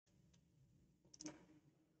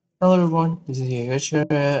Hello everyone, this is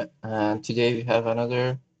Jaegerchere, and today we have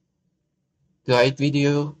another guide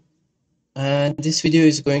video. And this video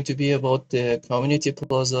is going to be about the community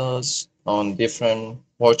plazas on different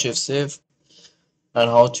Warchief civ and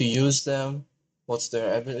how to use them, what's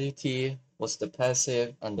their ability, what's the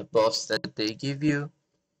passive, and the buffs that they give you.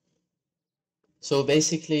 So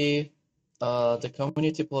basically, the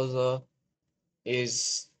community plaza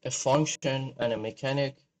is a function and a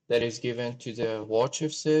mechanic that is given to the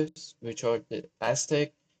Warchief civs, which are the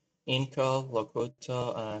Aztec, Inca,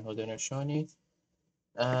 Lakota, and Haudenosaunee.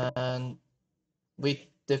 And with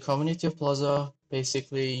the Community Plaza,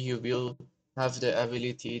 basically you will have the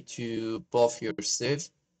ability to buff your civ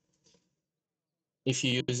if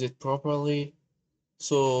you use it properly.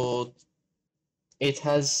 So it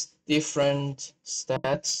has different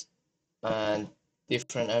stats and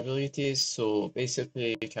different abilities. So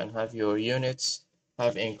basically you can have your units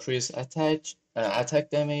have increased attack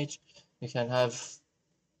damage. You can have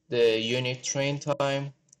the unit train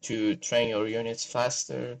time to train your units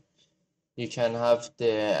faster. You can have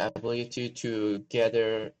the ability to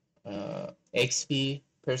gather XP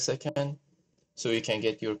per second, so you can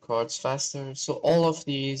get your cards faster. So all of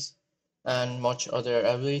these and much other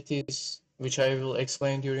abilities, which I will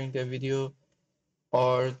explain during the video,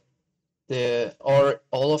 are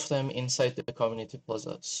all of them inside the Community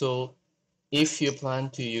Plaza. So if you plan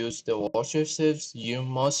to use the Warchief civs, you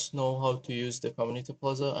must know how to use the Community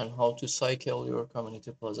Plaza and how to cycle your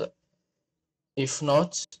Community Plaza. If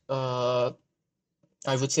not, I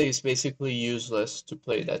would say it's basically useless to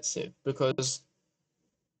play that civ because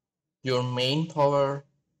your main power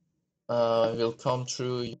will come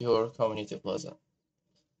through your Community Plaza.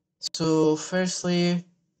 So firstly,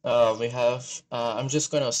 we have, I'm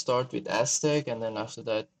just gonna start with Aztec, and then after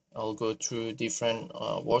that, I'll go through different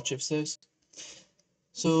Warchief civs.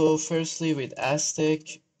 So firstly, with Aztec,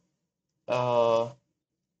 uh,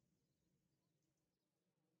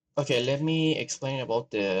 okay, let me explain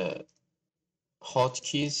about the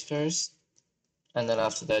hotkeys first, and then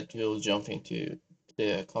after that, we'll jump into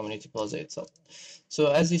the Community Plaza itself.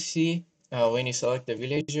 So as you see, when you select the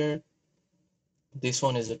villager, this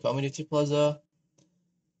one is the Community Plaza.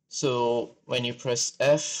 So when you press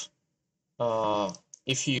F, uh,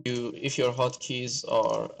 if your hotkeys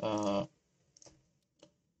are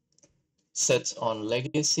set on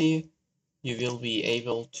legacy, you will be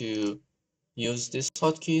able to use this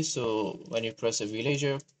hotkey. So when you press a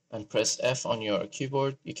villager and press F on your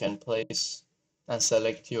keyboard, you can place and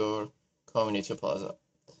select your Community Plaza.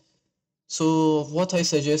 So what I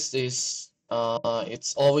suggest is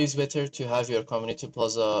it's always better to have your Community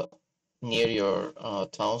Plaza near your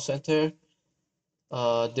town center.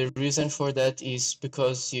 The reason for that is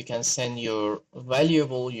because you can send your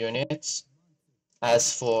valuable units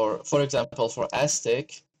as for example, for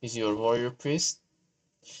Aztec is your warrior priest,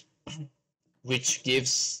 which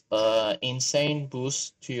gives insane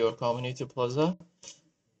boost to your Community Plaza.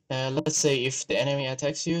 Let's say if the enemy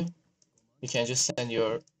attacks you, you can just send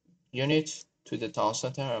your unit to the town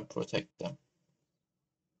center and protect them.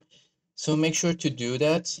 So make sure to do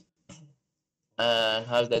that and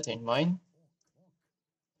have that in mind.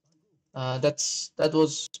 That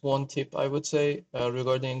was one tip I would say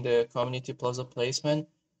regarding the Community Plaza placement,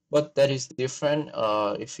 but that is different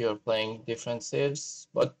if you're playing different saves,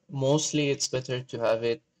 but mostly it's better to have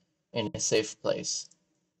it in a safe place.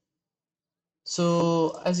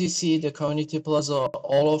 So as you see, the Community Plaza,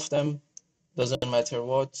 all of them, doesn't matter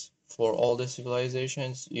what, for all the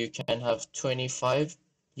civilizations, you can have 25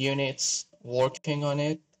 units working on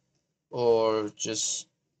it, or just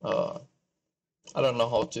I don't know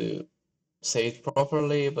how to say it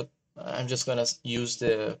properly, but I'm just gonna use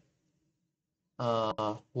the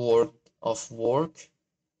word of work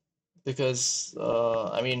because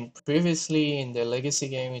I mean previously in the legacy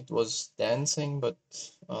game it was dancing, but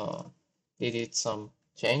they did some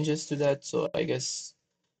changes to that, so I guess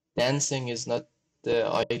dancing is not the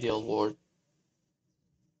ideal word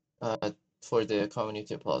uh, for the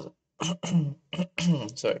Community Plaza.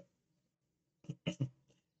 Sorry.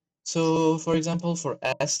 So for example, for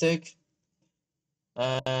Aztec,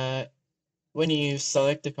 uh, when you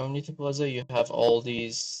select the Community Plaza, you have all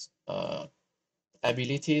these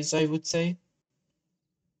abilities, I would say.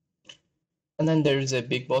 And then there is a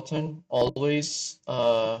big button always.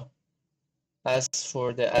 As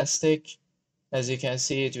for the Aztec, as you can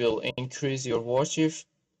see, it will increase your Warchief,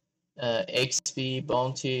 XP,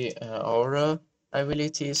 Bounty, Aura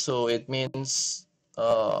ability. So it means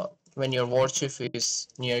when your Warchief is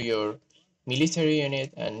near your military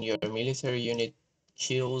unit and your military unit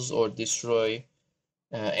kills or destroy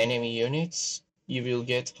enemy units, you will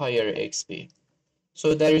get higher XP.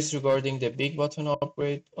 So that is regarding the big button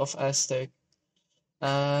upgrade of Aztec.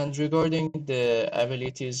 And regarding the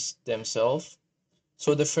abilities themselves,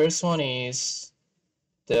 so the first one is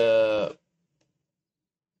the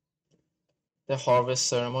harvest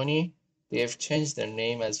ceremony. They have changed their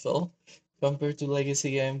name as well compared to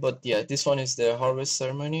legacy game, but yeah, this one is the harvest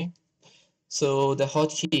ceremony. So the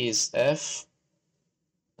hotkey is F,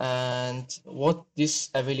 and what this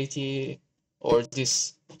ability or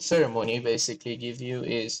this ceremony basically give you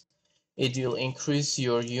is it will increase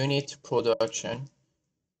your unit production.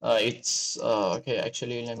 It's okay,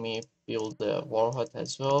 actually let me build the war hut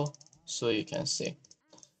as well so you can see.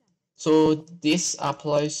 So this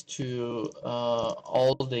applies to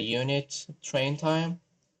all the unit train time.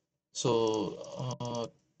 So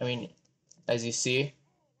I mean, as you see,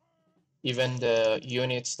 even the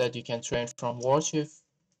units that you can train from Warchief,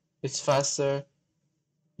 it's faster.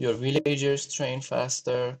 Your villagers train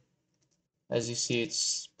faster. As you see,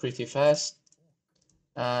 it's pretty fast.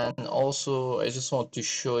 And also, I just want to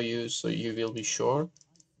show you so you will be sure.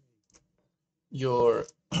 Your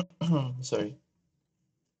sorry,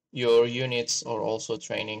 your units are also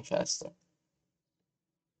training faster.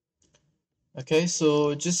 Okay,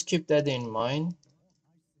 so just keep that in mind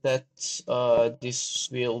that this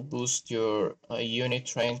will boost your unit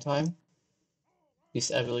train time, this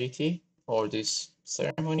ability or this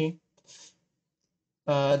ceremony.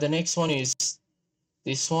 The next one is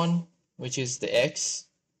this one, which is the X,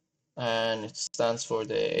 and it stands for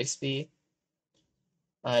the XP,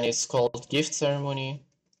 and it's called gift ceremony.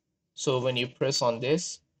 So when you press on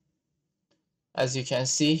this, as you can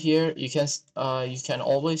see here, you can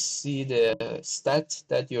always see the stat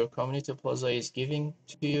that your community plaza is giving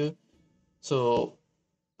to you. So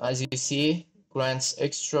as you see, grants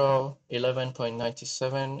extra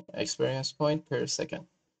 11.97 experience point per second.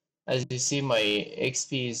 As you see, my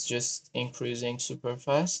XP is just increasing super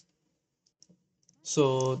fast.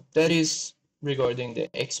 So that is regarding the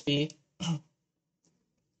XP.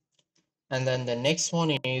 And then the next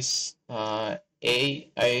one is A.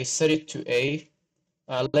 I set it to A.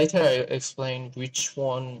 Later I explain which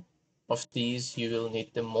one of these you will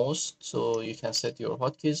need the most, so you can set your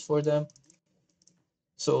hotkeys for them.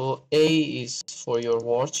 So A is for your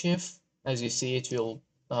Warchief. As you see, it will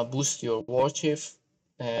boost your Warchief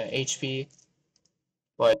HP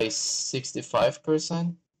by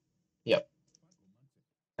 65%. Yep.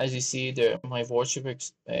 As you see, my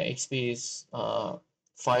Warchief XP is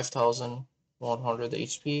 5,100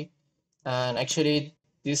 HP. And actually,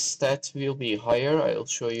 this stat will be higher. I'll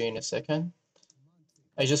show you in a second.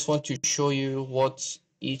 I just want to show you what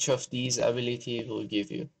each of these ability will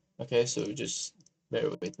give you. Okay, so just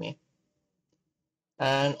bear with me.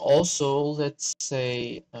 And also, let's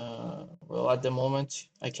say, well, at the moment,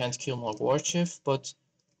 I can't kill my Warchief, but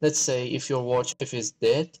let's say if your Warchief is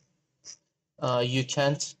dead, you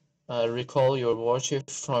can't recall your Warchief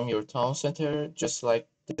from your town center, just like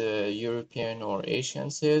the European or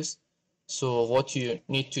Asian says. So what you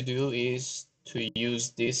need to do is to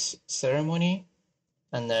use this ceremony,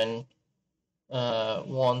 and then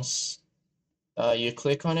once you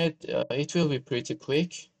click on it, it will be pretty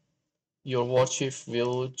quick. Your Warchief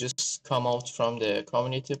will just come out from the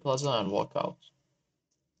Community Plaza and walk out.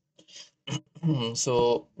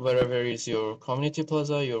 So wherever is your Community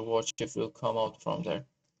Plaza, your Warchief will come out from there.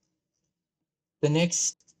 The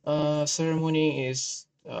next ceremony is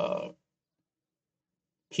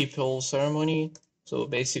People ceremony. So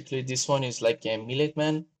basically this one is like a millet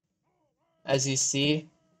man. As you see,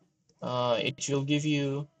 it will give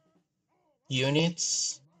you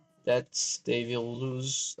units that they will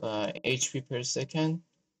lose HP per second.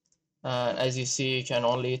 As you see, you can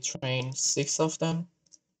only train 6 of them.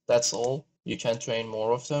 That's all. You can train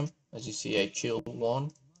more of them. As you see, I killed one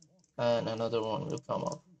and another one will come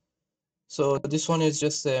up. So this one is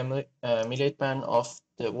just a millet man of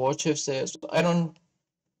the Warchief says. I don't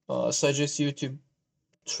suggest you to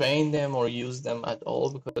train them or use them at all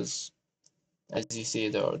because as you see,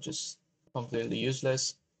 they are just completely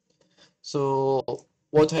useless. So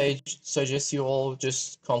what I suggest you all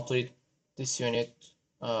just complete this unit.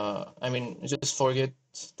 I mean, just forget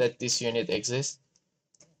that this unit exists.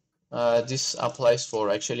 This applies for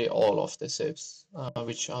actually all of the saves,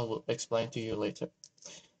 which I will explain to you later.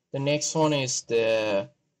 The next one is the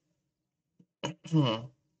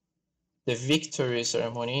the victory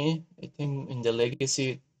ceremony. I think in the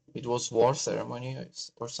legacy it was war ceremony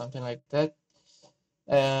or something like that.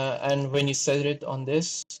 And when you set it on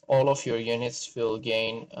this, all of your units will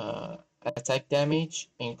gain attack damage,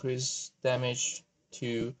 increase damage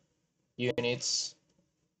to units,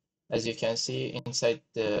 as you can see inside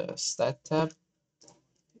the stat tab.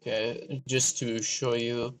 Okay, just to show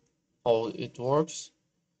you how it works.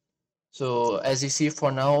 So as you see,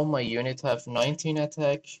 for now, my unit have 19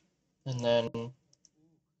 attack, and then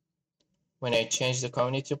when I change the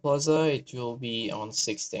Community Plaza, it will be on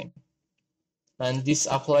 16. And this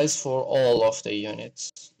applies for all of the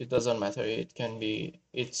units. It doesn't matter. It can be,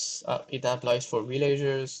 it applies for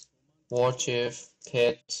villagers, Warchief,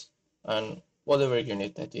 pet, and whatever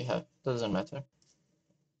unit that you have. Doesn't matter.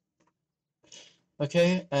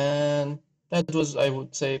 Okay, and that was, I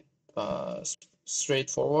would say,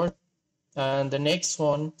 straightforward. And the next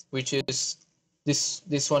one, which is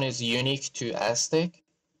this one is unique to Aztec,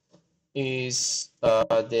 is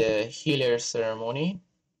the healer ceremony.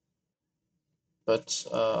 But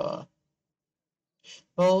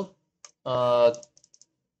well, uh,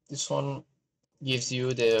 this one gives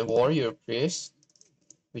you the warrior priest,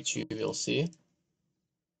 which you will see.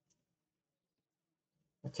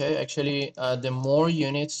 Okay, actually, the more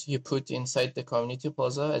units you put inside the community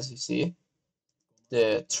plaza, as you see,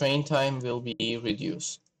 the train time will be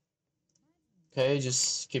reduced. Okay,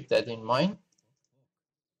 just keep that in mind.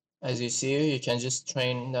 As you see, you can just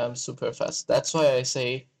train them super fast. That's why I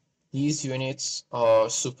say these units are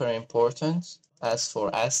super important as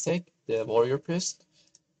for Aztec, the warrior priest.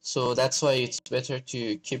 So that's why it's better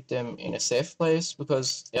to keep them in a safe place,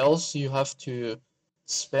 because else you have to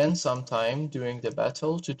spend some time during the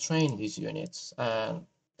battle to train these units, and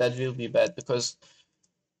that will be bad because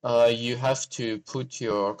you have to put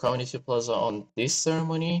your community plaza on this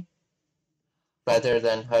ceremony rather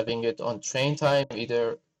than having it on train time,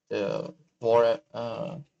 either the war,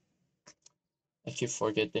 I keep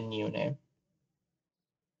forget the new name.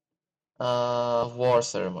 War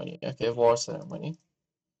ceremony. Okay, war ceremony.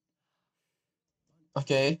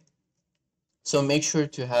 Okay, so make sure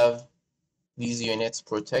to have these units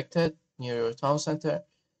protected near your town center.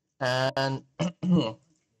 And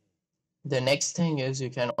the next thing is you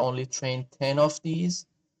can only train 10 of these.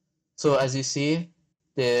 So as you see,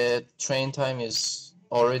 the train time is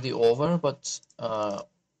already over, but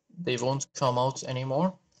they won't come out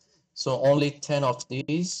anymore. So only 10 of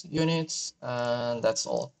these units, and that's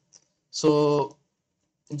all. So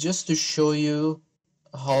just to show you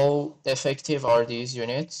how effective are these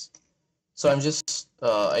units, so I just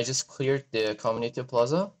cleared the community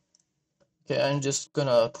plaza. Okay, I'm just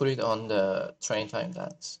gonna put it on the train time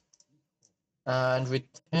dance. And with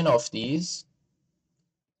 10 of these,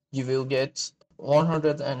 you will get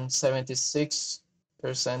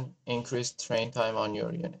 176% increased train time on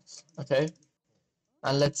your units. Okay,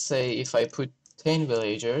 and let's say if I put 10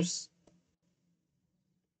 villagers,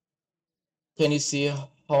 can you see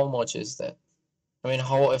how much is that? I mean,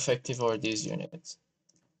 how effective are these units?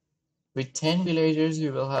 With 10 villagers,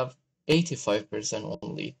 you will have 85%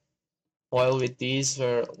 only, while with these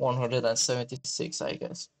were 176, I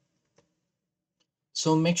guess.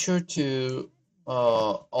 So make sure to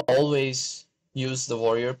always use the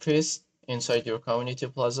warrior priest inside your community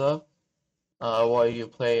plaza while you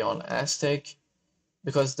play on Aztec,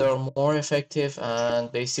 because they're more effective,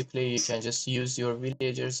 and basically you can just use your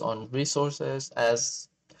villagers on resources, as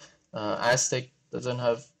Aztec doesn't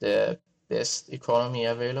have the best economy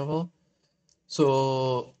available.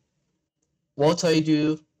 So what I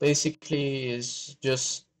do basically is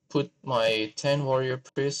just put my 10 warrior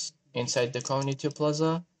priests inside the community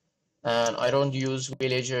plaza, and I don't use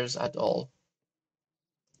villagers at all.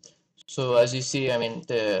 So as you see, I mean,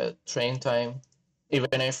 the train time,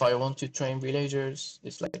 even if I want to train villagers,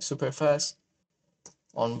 it's like super fast.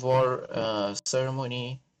 On war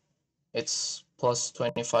ceremony, it's plus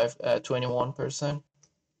 21%,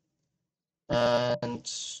 and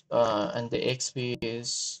the XP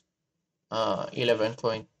is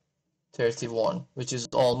 11.31, which is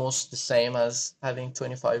almost the same as having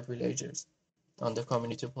 25 villagers on the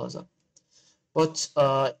community plaza. But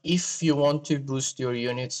if you want to boost your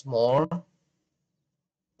units more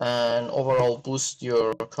and overall boost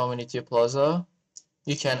your community plaza,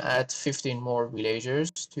 you can add 15 more villagers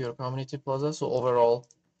to your community plaza. So overall,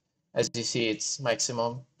 as you see, it's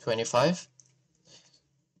maximum 25.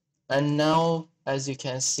 And now, as you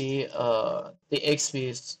can see, the XP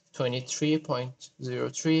is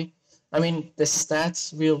 23.03. I mean, the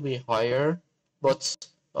stats will be higher, but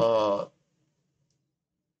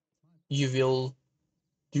you will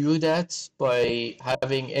do that by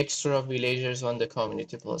having extra villagers on the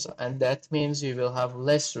community plaza, and that means you will have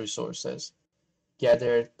less resources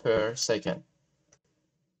gathered per second.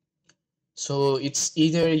 So it's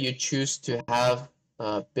either you choose to have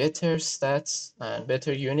better stats and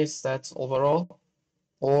better unit stats overall,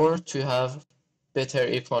 or to have better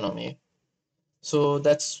economy. So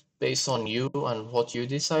that's based on you and what you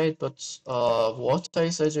decide, but what I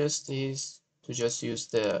suggest is to just use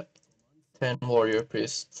the 10 warrior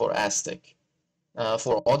priest for Aztec.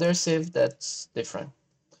 For other civ, that's different.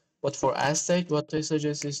 But for Aztec, what I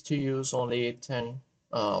suggest is to use only 10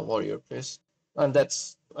 warrior priest, and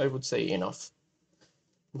that's, I would say, enough.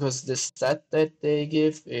 Because the stat that they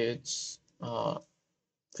give, it's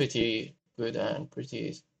pretty good and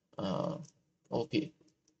pretty OP.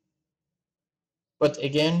 But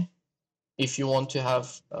again, if you want to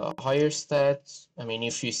have higher stats, I mean,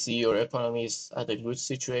 if you see your economy is at a good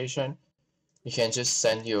situation, you can just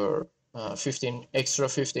send your 15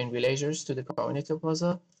 villagers to the community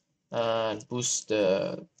plaza and boost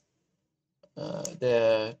the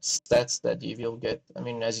stats that you will get. I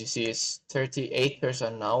mean, as you see, it's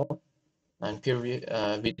 38% now, and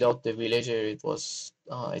without the villager, it was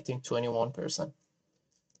I think 21%.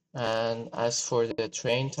 And as for the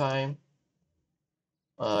train time,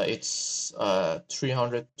 it's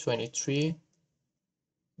 323.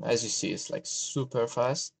 As you see, it's like super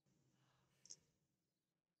fast.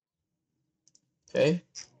 Okay,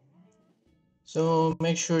 so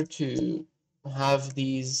make sure to have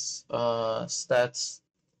these stats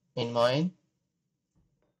in mind.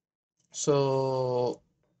 So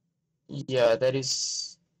yeah, that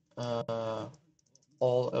is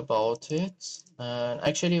all about it. And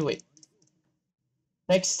actually, wait.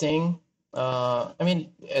 Next thing, I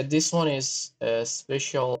mean, this one is a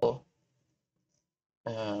special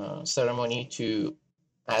ceremony to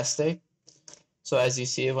Aztec. So as you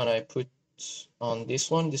see, when I put on this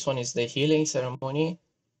one is the healing ceremony.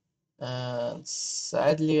 And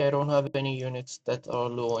sadly, I don't have any units that are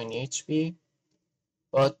low in HP.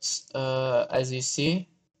 But as you see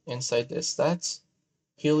inside the stats,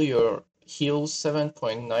 heal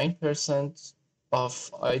 7.9%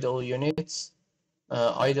 of idle units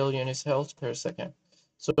health per second.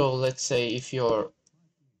 So let's say if you're,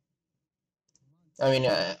 I mean,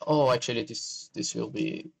 oh, actually this will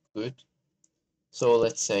be good. So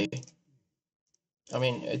let's say, I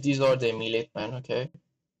mean, these are the melee man, okay?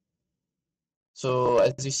 So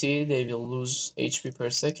as you see, they will lose HP per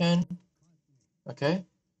second, okay?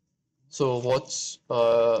 So what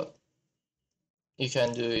you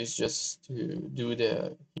can do is just to do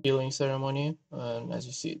the healing ceremony, and as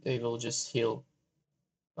you see, they will just heal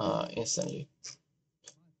instantly.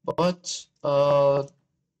 But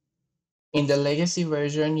in the legacy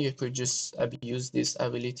version, you could just abuse this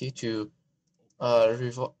ability to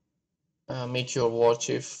make your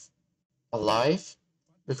Warchief alive,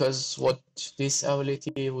 because what this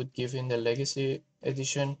ability would give in the legacy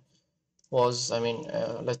edition was, I mean,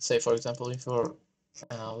 let's say for example, if your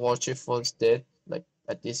Warchief was dead, like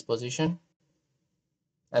at this position,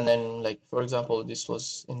 and then like for example, this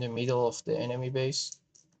was in the middle of the enemy base,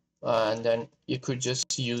 and then you could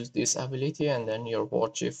just use this ability, and then your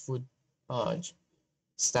Warchief would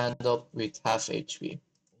stand up with half HP.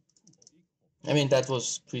 I mean, that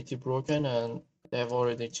was pretty broken, and they've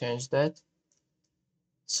already changed that.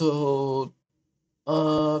 So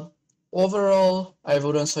overall, I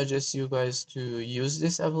wouldn't suggest you guys to use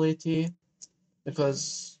this ability,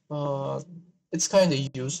 because it's kind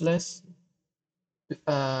of useless.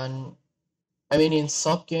 And I mean, in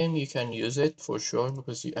sub game you can use it for sure,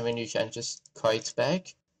 because I mean, you can just kite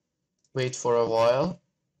back, wait for a while,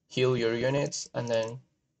 heal your units, and then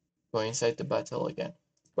go inside the battle again.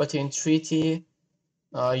 But in treaty,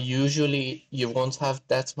 usually you won't have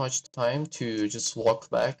that much time to just walk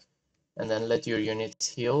back and then let your units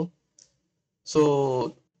heal.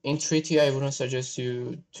 So in treaty, I wouldn't suggest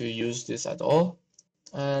you to use this at all.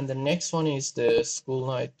 And the next one is the school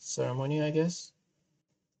night ceremony, I guess.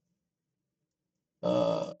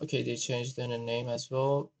 Okay, they changed the name as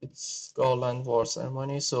well. It's Garland War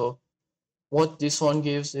Ceremony. So what this one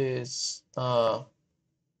gives is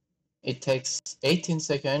it takes 18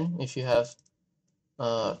 seconds if you have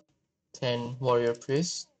 10 warrior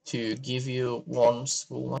priests to give you one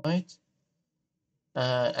school night.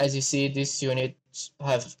 As you see, this unit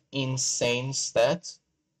have insane stats.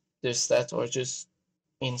 Their stats are just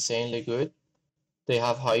insanely good. They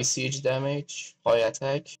have high siege damage, high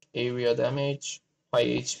attack, area damage, high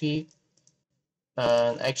HP.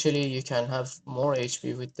 And actually, you can have more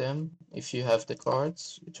HP with them if you have the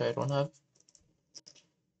cards, which I don't have.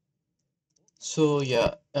 So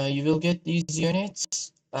yeah, you will get these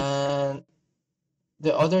units. And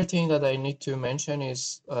the other thing that I need to mention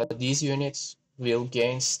is these units will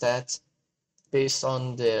gain stats based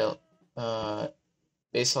on the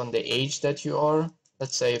age that you are.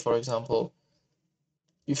 Let's say, for example,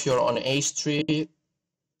 if you're on age 3,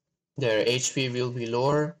 their HP will be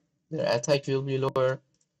lower, their attack will be lower,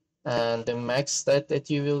 and the max stat that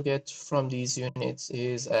you will get from these units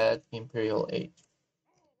is at Imperial Age.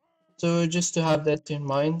 So just to have that in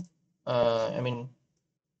mind, I mean,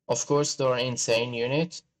 of course, they are insane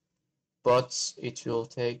units, but it will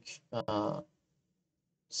take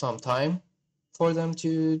some time for them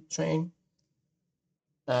to train.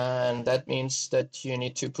 And that means that you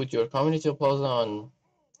need to put your community plaza on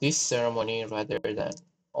this ceremony rather than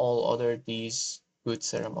all other these good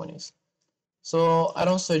ceremonies. So I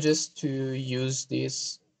don't suggest to use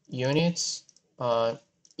these units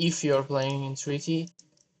if you're playing in treaty,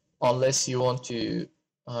 unless you want to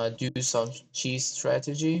do some cheese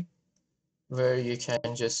strategy where you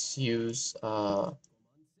can just use where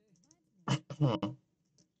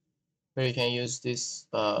you can use these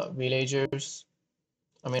villagers.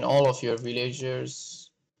 I mean, all of your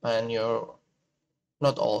villagers and your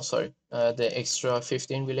not all, sorry, the extra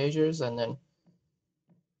 15 villagers, and then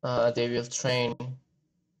they will train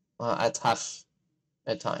at half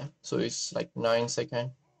a time. So it's like 9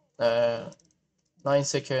 seconds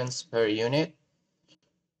per unit.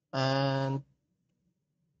 And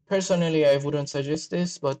personally, I wouldn't suggest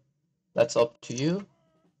this, but that's up to you.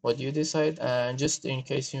 What you decide. And just in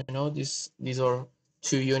case you know, these are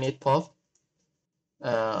 2-unit pop.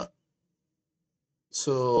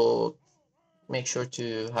 So make sure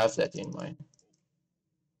to have that in mind.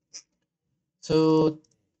 So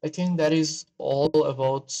I think that is all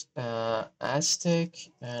about Aztec.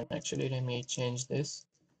 And actually, let me change this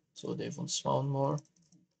so they won't spawn more.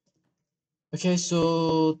 Okay,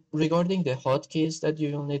 so regarding the hotkeys that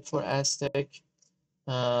you will need for Aztec,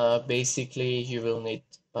 basically you will need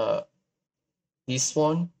this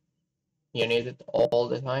one. You need it all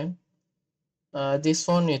the time. This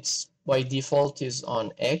one, it's by default is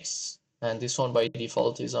on X, and this one by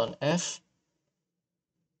default is on F.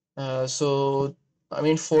 So, I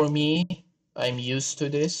mean, for me, I'm used to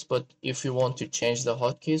this, but if you want to change the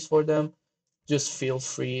hotkeys for them, just feel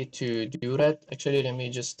free to do that. Actually, let me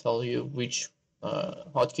just tell you which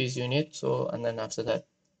hotkeys you need. So, and then after that,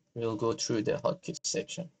 we'll go through the hotkeys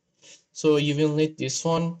section. So you will need this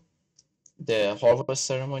one, the harvest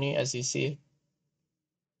ceremony, as you see,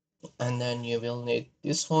 and then you will need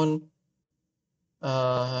this one.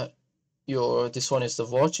 This one is the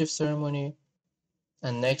Warchief ceremony,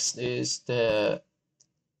 and next is the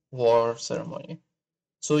war ceremony.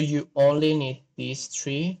 So you only need these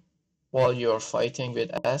 3 while you're fighting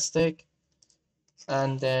with Aztec,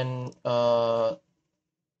 and then the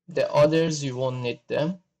others you won't need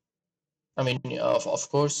them. I mean, of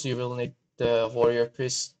course you will need the warrior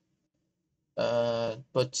priest,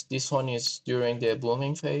 but this one is during the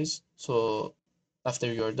blooming phase. So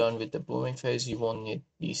after you're done with the blooming phase, you won't need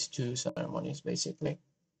these 2 ceremonies basically.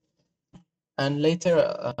 And later,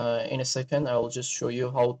 in a second, I will just show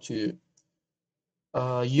you how to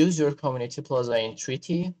use your community plaza in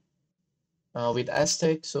treaty with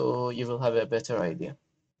Aztec, so you will have a better idea.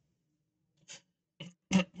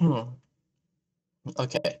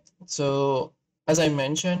 Okay, so as I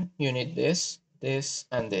mentioned, you need this, this,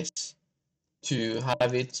 and this to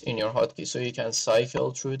have it in your hotkey, so you can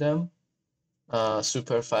cycle through them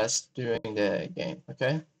super fast during the game,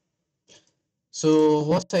 okay? So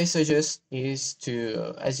what I suggest is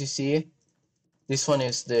to, as you see, this one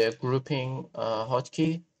is the grouping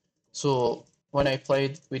hotkey. So when I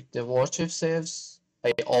played with the Warchief saves,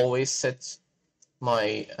 I always set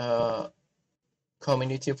my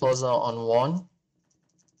Community Plaza on 1,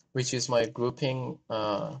 which is my grouping,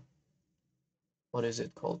 what is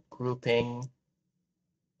it called? Grouping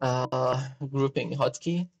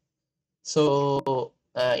hotkey. So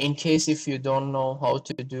in case if you don't know how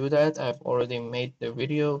to do that, I've already made the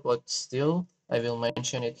video, but still I will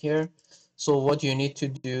mention it here. So what you need to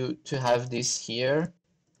do to have this here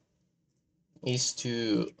is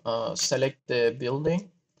to select the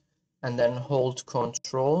building and then hold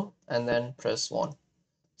Control and then press 1.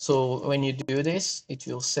 So when you do this, it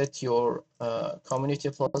will set your Community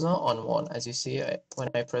Plaza on 1. As you see, when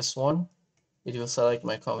I press 1, it will select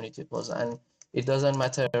my Community Plaza, and it doesn't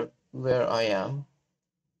matter where I am,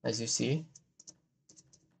 as you see.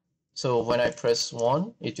 So when I press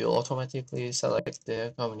 1, it will automatically select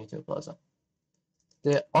the Community Plaza.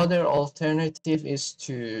 The other alternative is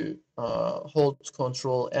to hold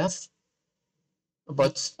Control F,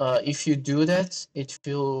 but if you do that, it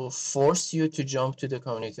will force you to jump to the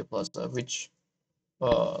Community Plaza, which,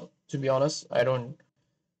 to be honest, I don't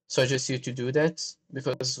suggest you to do that,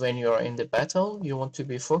 because when you are in the battle, you want to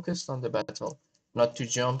be focused on the battle, not to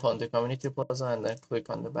jump on the Community Plaza and then click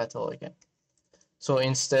on the battle again. So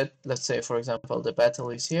instead, let's say, for example, the battle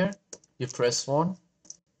is here, you press 1,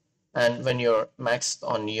 And when you're maxed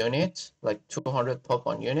on unit, like 200 pop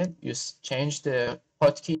on unit, you change the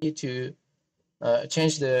hotkey to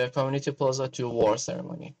change the Community Plaza to War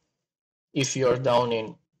Ceremony. If you're down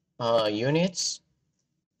in units,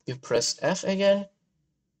 you press F again,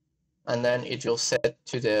 and then it will set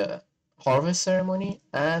to the Harvest Ceremony,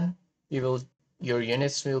 and your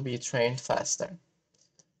units will be trained faster.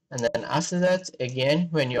 And then after that, again,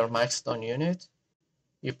 when you're maxed on unit,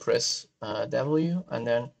 you press W, and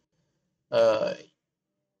then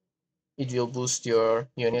it will boost your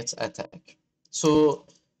unit's attack. So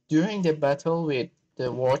during the battle with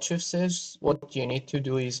the Warchief says, what you need to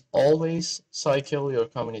do is always cycle your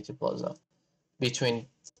Community Plaza between,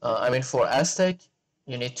 for Aztec,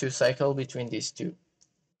 you need to cycle between these two.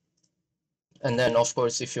 And then, of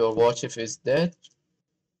course, if your Warchief is dead,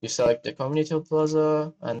 you select the Community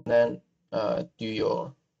Plaza and then do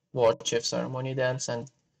your Warchief ceremony dance, and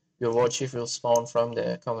your Warchief will spawn from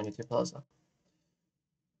the Community Plaza.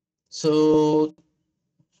 So,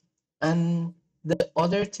 and the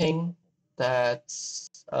other thing that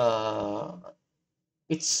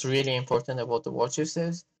it's really important about the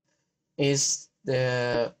Warchiefs is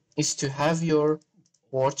to have your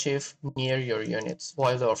Warchief near your units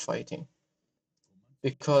while they're fighting,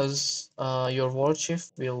 because your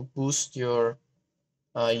Warchief will boost your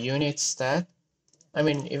unit stat.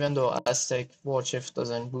 Even though Aztec Warchief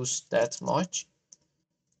doesn't boost that much,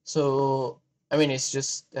 so it's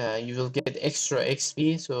just you will get extra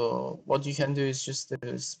XP. So what you can do is just to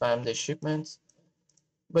spam the shipments,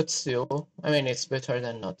 but still, it's better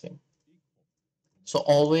than nothing. So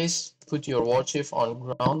always put your Warchief on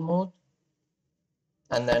ground mode,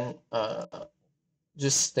 and then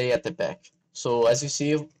just stay at the back. So as you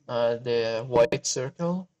see, the white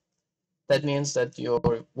circle, that means that your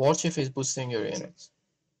Warchief is boosting your units.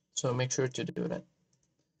 So make sure to do that.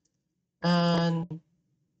 And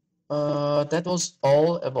that was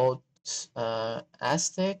all about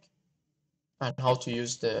Aztec and how to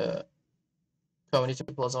use the Community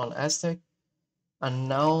Plaza on Aztec. And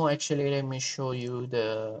now actually let me show you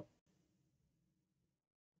the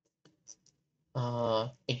a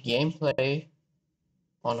gameplay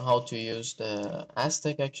on how to use the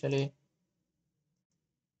Aztec actually.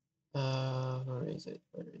 Where is it?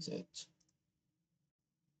 Where is it?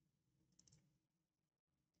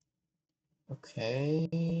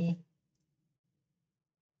 Okay.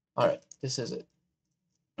 All right, this is it.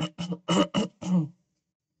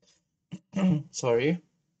 Sorry.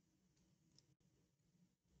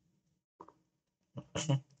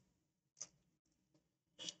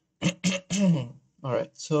 All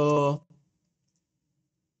right, so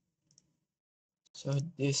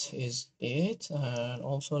this is it, and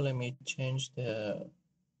also let me change the.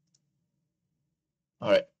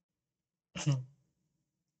 All right.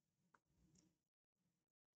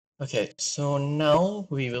 Okay, so now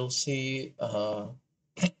we will see a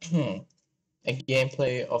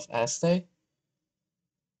gameplay of Aztec,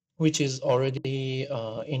 which is already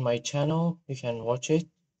in my channel. You can watch it.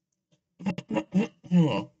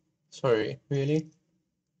 Sorry, really?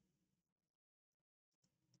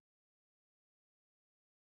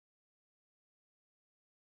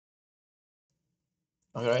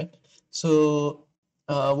 All right. So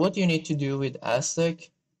what you need to do with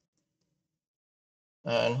Aztec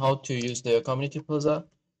and how to use the Community Plaza.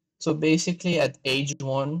 So basically at age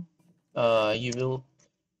 1, you will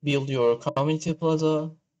build your Community Plaza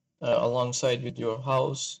alongside with your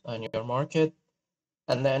house and your market.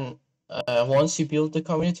 And then once you build the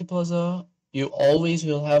Community Plaza, you always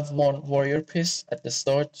will have one warrior piece at the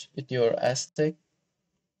start with your Aztec.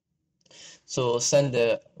 So send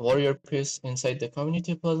the warrior piece inside the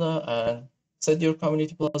Community Plaza and set your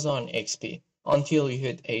Community Plaza on XP until you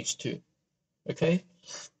hit age 2. Okay?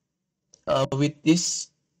 With this,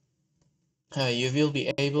 you will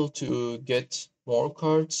be able to get more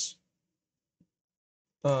cards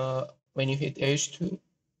when you hit age 2,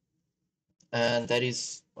 and that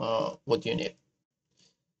is what you need.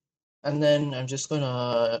 And then I'm just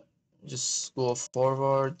gonna just go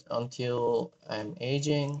forward until I'm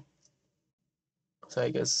aging. So I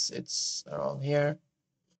guess it's around here.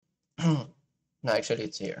 No, actually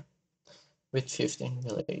it's here with 15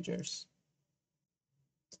 villagers.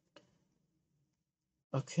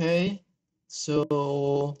 Okay,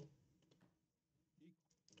 so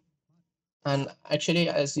and actually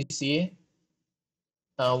as you see,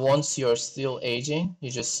 once you're still aging,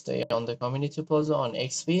 you just stay on the Community Plaza on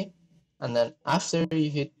XP, and then after you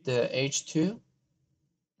hit the age 2,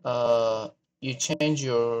 you change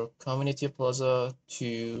your Community Plaza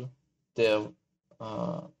to the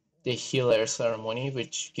healer ceremony,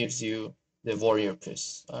 which gives you the warrior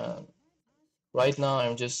piece. Right now,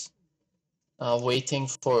 I'm just waiting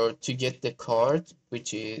for to get the card,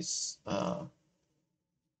 which is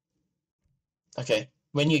okay.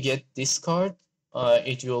 When you get this card,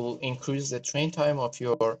 it will increase the train time of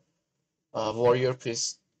your warrior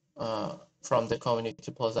priest from the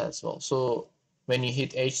community plaza as well. So when you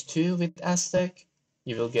hit H2 with Aztec,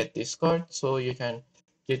 you will get this card, so you can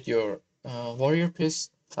get your warrior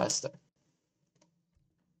priest faster.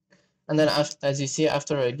 And then as you see,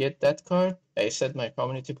 after I get that card, I set my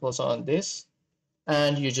community plaza on this,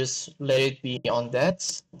 and you just let it be on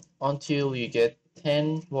that until you get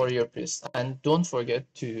 10 warrior priests. And don't forget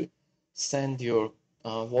to send your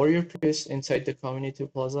warrior priests inside the community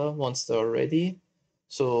plaza once they're ready.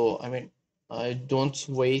 So I mean, don't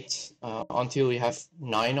wait until you have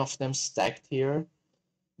 9 of them stacked here,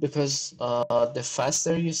 because the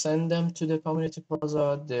faster you send them to the community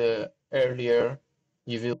plaza, the earlier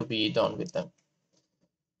you will be done with them.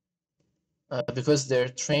 Because their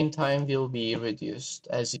train time will be reduced,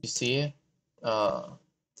 as you see.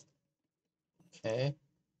 Okay.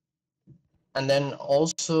 And then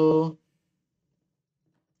also,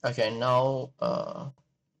 okay, now,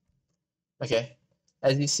 okay,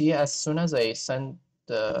 as you see, as soon as I send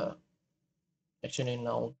the, actually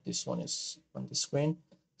now this one is on the screen.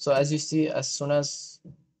 So as you see, as soon as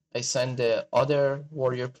I send the other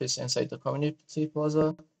warrior piece inside the community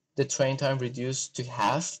plaza, the train time reduced to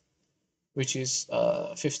half, which is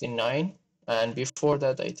 59. And before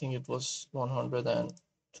that, I think it was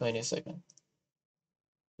 120 seconds.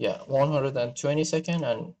 Yeah, 120 seconds.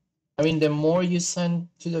 And I mean, the more you send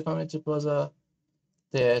to the community plaza,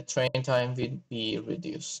 the train time will be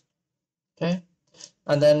reduced. Okay.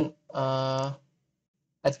 And then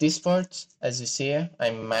at this part, as you see,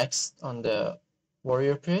 I'm maxed on the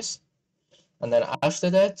warrior priest. And then after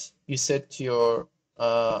that, you set your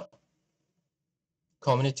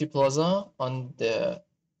community plaza on the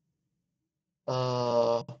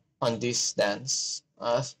on this dance.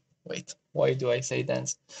 Wait, why do I say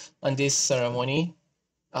dance? On this ceremony,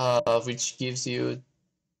 which gives you,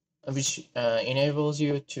 which enables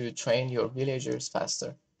you to train your villagers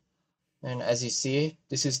faster. And as you see,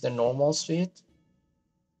 this is the normal speed.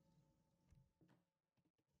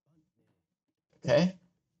 Okay,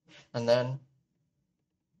 and then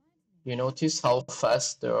you notice how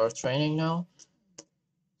fast they are training now.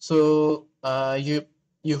 So you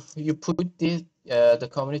put the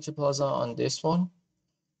community plaza on this one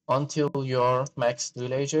until your maxed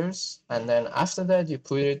villagers, and then after that you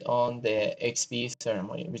put it on the XP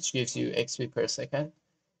ceremony, which gives you XP per second.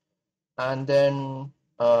 And then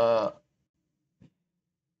what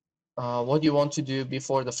you want to do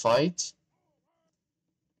before the fight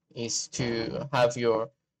is to have your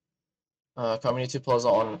community plaza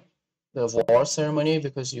on the war ceremony,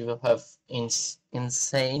 because you will have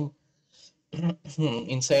insane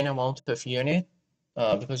insane amount of unit,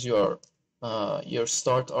 because your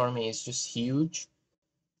start army is just huge.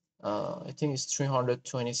 I think it's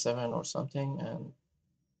 327 or something, and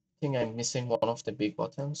I think I'm missing one of the big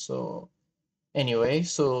buttons. So anyway,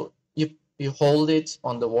 so you hold it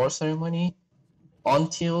on the war ceremony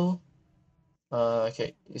until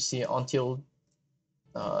okay, you see, until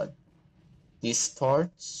this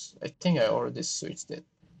starts. I think I already switched it.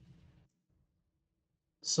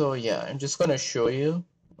 So yeah, I'm just gonna show you.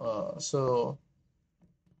 So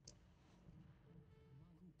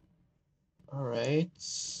all right,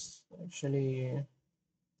 actually,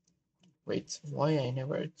 wait, why I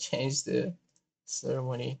never changed the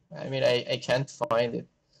ceremony? I mean, I can't find it.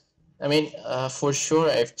 I mean, for sure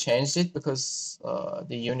I've changed it because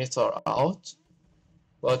the units are out.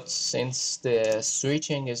 But since the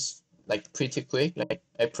switching is like pretty quick, like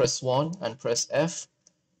I press 1 and press F,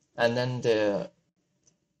 and then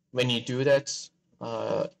when you do that,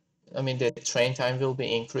 I mean, the train time will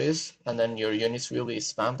be increased, and then your units will be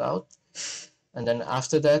spammed out. And then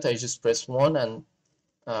after that, I just press 1 and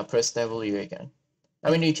press W again.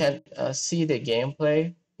 I mean, you can see the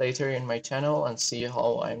gameplay later in my channel and see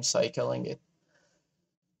how I'm cycling it.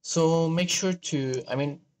 So make sure to, I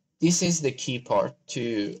mean, this is the key part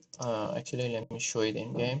to, actually, let me show it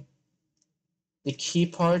in game. The key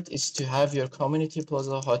part is to have your community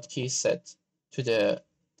plaza hotkey set to the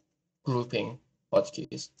grouping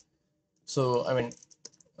hotkeys. So, I mean,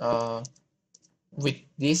 with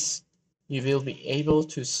this, you will be able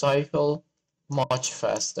to cycle much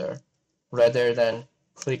faster rather than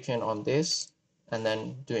clicking on this and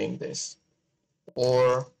then doing this.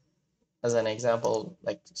 Or as an example,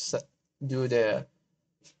 like do the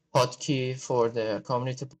hotkey for the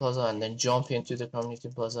community plaza and then jump into the community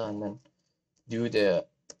plaza and then do the,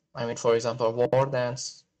 I mean, for example, war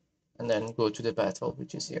dance and then go to the battle,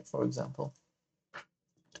 which is here, for example.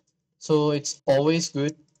 So it's always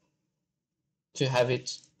good to have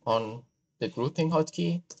it on the grouping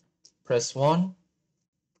hotkey. Press 1,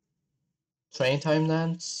 train time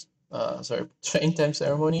dance, train time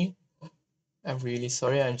ceremony. I'm really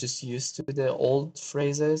sorry, I'm just used to the old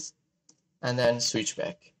phrases. And then switch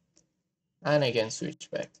back. And again, switch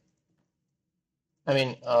back. I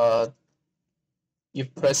mean, you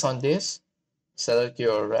press on this, select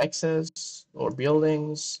your axes or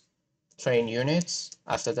buildings, train units.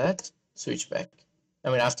 After that, switch back. I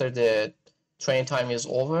mean, after the train time is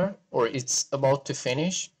over or it's about to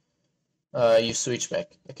finish, you switch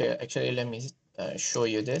back. Okay, actually, let me show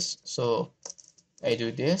you this. So I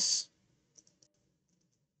do this.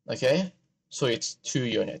 Okay, so it's 2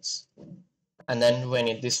 units. And then when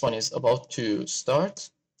this one is about to start,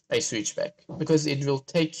 I switch back because it will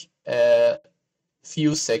take a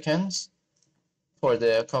few seconds for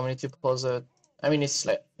the Community Plaza. I mean, it's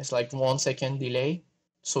like 1 second delay,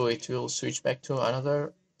 so it will switch back to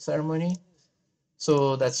another ceremony.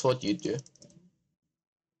 So that's what you do.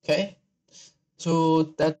 Okay, so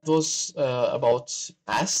that was about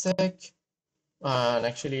Aztec, and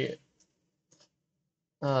actually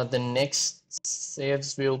the next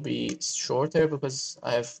saves will be shorter because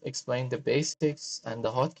I've explained the basics and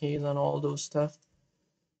the hotkeys and all those stuff.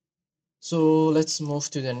 So let's move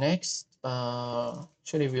to the next.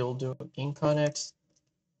 Actually, we'll do Inca next.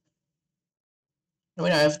 I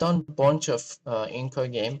mean, I've done a bunch of Inca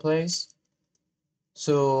gameplays.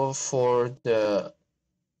 So for the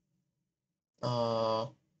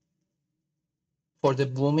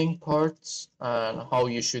booming parts and how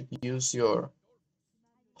you should use your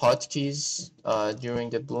hotkeys during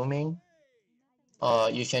the booming,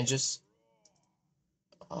 you can just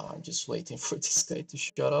I'm just waiting for this guy to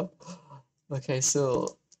shut up. Okay,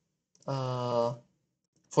 so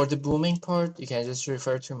for the booming part, you can just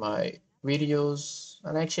refer to my videos,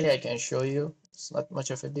 and actually I can show you. It's not much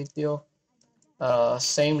of a big deal.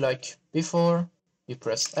 Same like before, you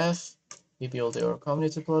press F, you build your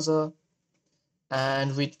Community Plaza,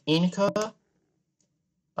 and with Inca,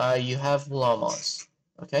 you have llamas,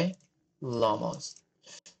 okay? Llamas.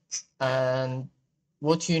 And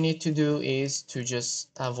what you need to do is to just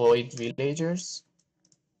avoid villagers,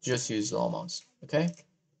 just use llamas, okay?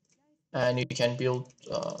 And you can build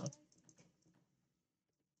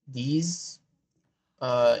these.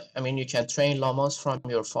 I mean, you can train llamas from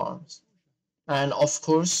your farms. And of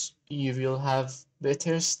course, you will have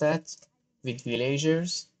better stats with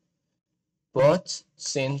villagers. But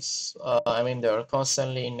since, I mean, they're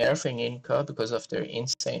constantly nerfing Inca because of their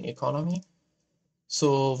insane economy.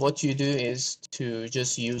 So what you do is to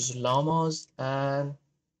just use llamas and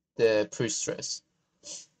the pre-stress.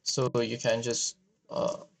 So you can just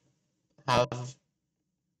have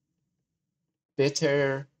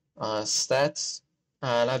better stats,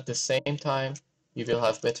 and at the same time, you will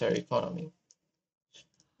have better economy.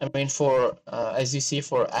 I mean, for as you see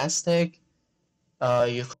for Aztec,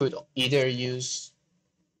 you could either use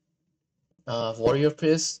warrior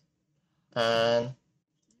priest and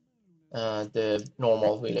the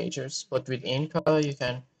normal villagers, but with Inca you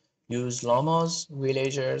can use llamas,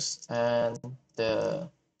 villagers, and the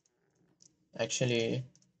actually,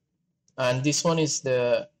 and this one is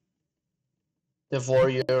the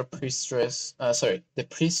warrior priestess. Sorry, the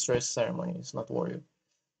priestess ceremony is not warrior.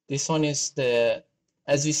 This one is the,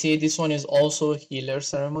 as you see, this one is also healer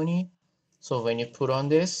ceremony. So when you put on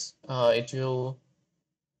this, it will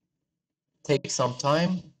take some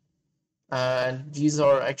time. And these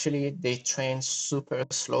are actually, they train super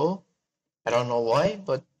slow. I don't know why,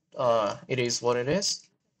 but it is what it is.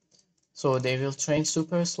 So they will train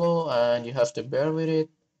super slow and you have to bear with it.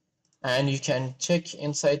 And you can check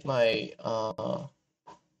inside my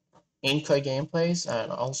Inca gameplays,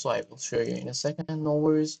 and also I will show you in a second, no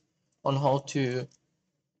worries, on how to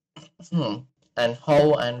and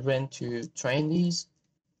how and when to train these.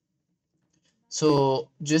 So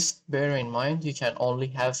just bear in mind, you can only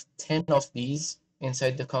have 10 of these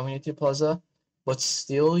inside the Community Plaza, but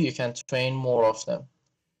still you can train more of them.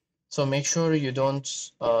 So make sure you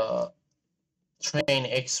don't train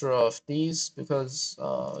extra of these because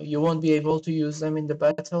you won't be able to use them in the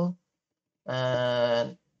battle.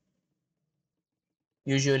 And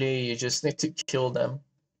usually you just need to kill them,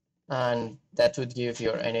 and that would give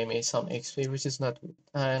your enemy some XP, which is not good.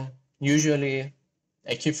 And usually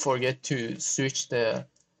I keep forget to switch the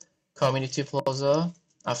Community Plaza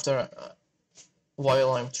after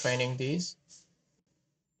while I'm training these.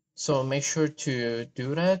 So make sure to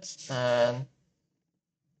do that. And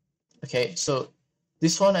okay, so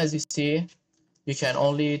this one, as you see, you can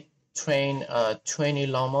only train 20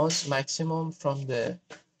 llamas maximum from the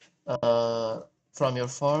from your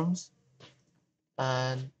farms,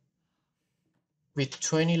 and with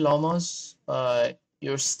 20 llamas,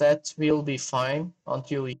 your stat will be fine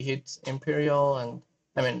until you hit Imperial and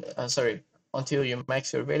sorry, until you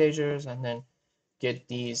max your villagers and then get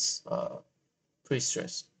these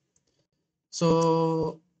pre-stress.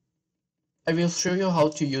 So I will show you how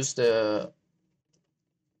to use the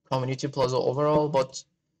Community Plaza overall, but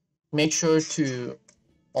make sure to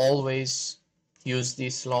always use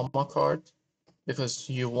this llama card because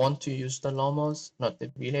you want to use the llamas, not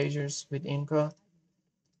the villagers with Inca.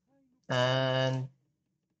 And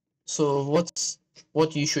so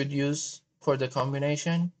what you should use for the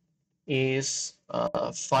combination is 10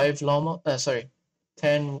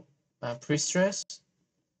 pre-stress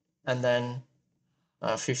and then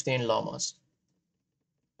 15 llamas.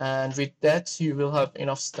 And with that, you will have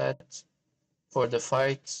enough stat for the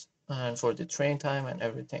fight and for the train time and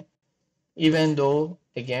everything. Even though,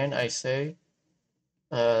 again, I say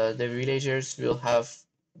the villagers will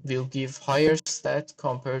give higher stat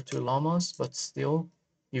compared to llamas, but still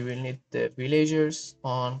you will need the villagers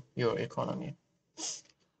on your economy.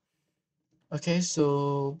 Okay,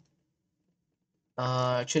 so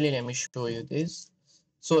actually let me show you this.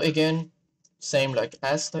 So again, same like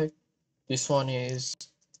Aztec. This one is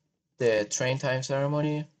the train time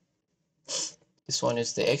ceremony. This one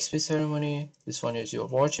is the XP ceremony. This one is your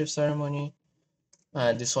Warchief ceremony.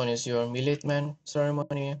 This one is your Militman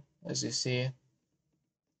ceremony. As you see,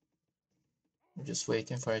 I'm just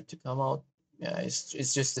waiting for it to come out. Yeah,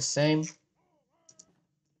 it's just the same.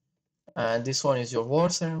 And this one is your war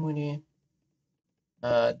ceremony.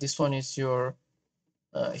 This one is your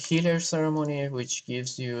healer ceremony, which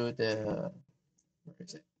gives you the, where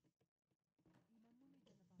is it?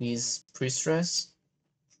 These pre-stress.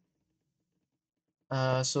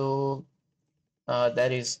 So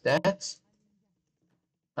that is that.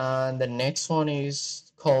 And the next one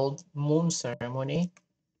is called moon ceremony.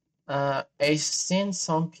 I've seen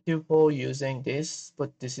some people using this,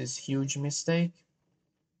 but this is huge mistake.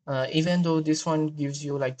 Even though this one gives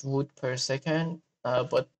you like wood per second,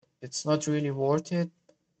 but it's not really worth it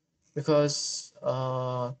because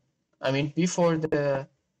I mean before the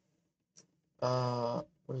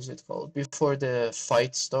what is it called? Before the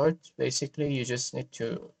fight starts, basically you just need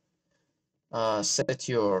to set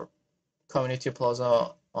your community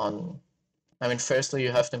plaza on. I mean, firstly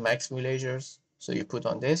you have to max villagers, so you put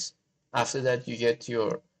on this. After that, you get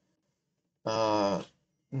your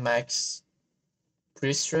max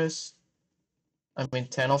pre-stress. I mean,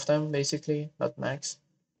 10 of them basically, not max.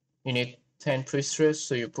 You need 10 pre-stress,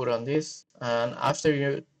 so you put on this. And after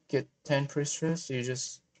you get 10 pre-stress, you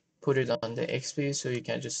just put it on the XP, so you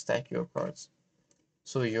can just stack your cards.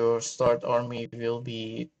 So your start army will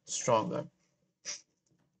be stronger.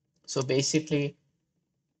 So basically,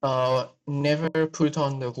 never put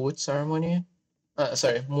on the wood ceremony.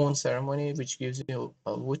 Moon ceremony, which gives you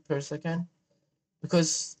a wood per second.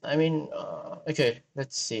 Because, I mean, okay,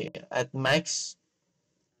 let's see. At max,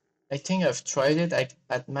 I think I've tried it.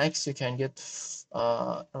 At max, you can get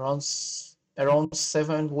around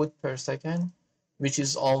 7 wood per second, which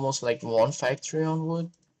is almost like 1 factory on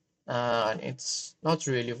wood. And it's not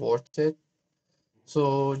really worth it.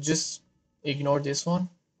 So just ignore this one.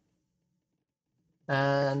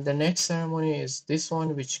 And the next ceremony is this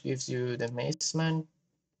one, which gives you the Maceman.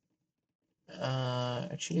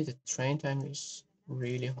 Actually, the train time is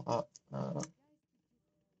really hot.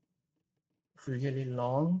 Really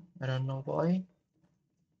long. I don't know why.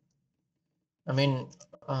 I mean,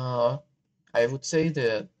 I would say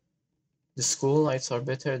the school nights are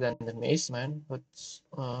better than the Maceman, but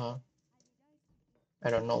I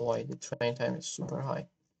don't know why the train time is super high.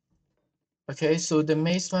 Okay, so the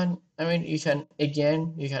Maceman, I mean, you can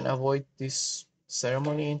avoid this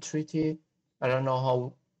ceremony in treaty. I don't know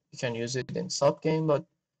how you can use it in sub game, but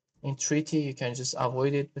in treaty you can just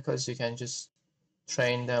avoid it because you can just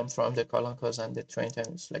train them from the Kalankos and the train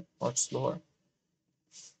time is like much slower.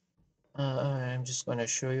 I'm just gonna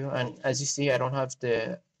show you, and as you see, I don't have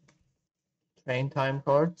the train time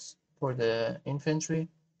cards for the infantry,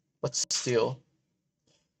 but still,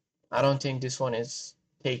 I don't think this one is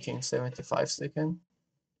taking 75 seconds.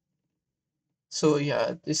 So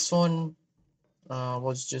yeah, this one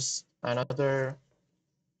was just another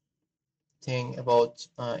thing about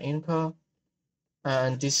Inca,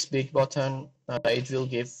 and this big button, it will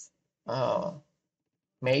give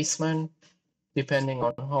Maceman depending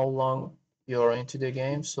on how long you're into the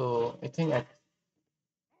game. So I think at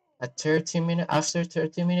 30 minutes, after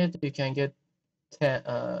 30 minutes, you can get 10,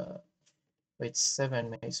 wait,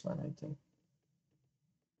 7 Maceman, I think.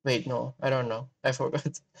 Wait, no, I don't know. I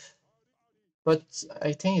forgot. But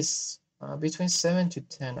I think it's between 7 to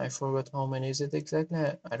 10. I forgot how many is it exactly.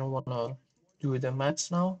 I don't want to do the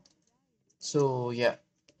maths now. So yeah,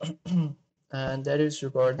 and that is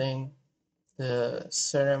regarding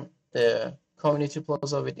the Community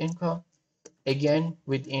Plaza with Inca. Again,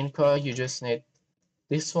 with Inca, you just need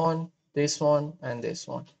this one, and this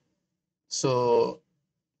one. So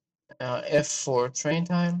F for train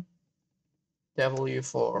time, W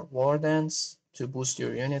for war dance to boost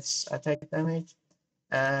your unit's attack damage,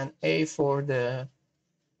 and A for the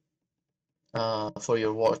for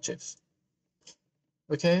your Warchief.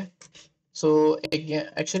 Okay, so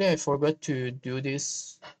again, actually I forgot to do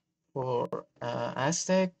this for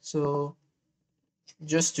Aztec. So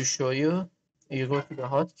just to show you, you go to the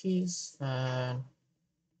hotkeys and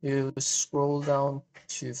you scroll down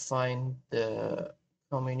to find the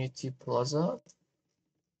Community Plaza,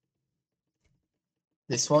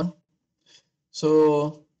 this one.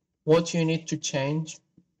 So what you need to change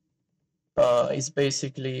is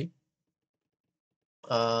basically,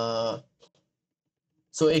 uh,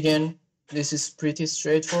 so again, this is pretty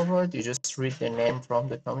straightforward. You just read the name from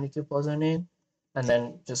the Community Plaza name and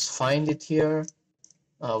then just find it here,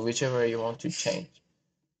 whichever you want to change.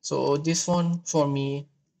 So this one for me,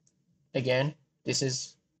 again, this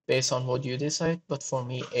is based on what you decide, but for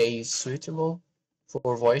me, A is suitable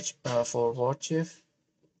for Warchief.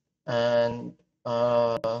 And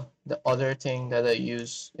the other thing that I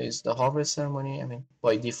use is the harvest ceremony. I mean,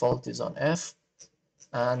 by default is on F,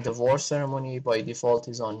 and the war ceremony by default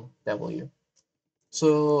is on W.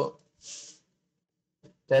 So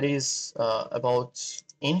that is about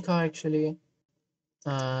Inca actually.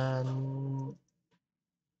 And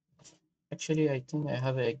actually, I think I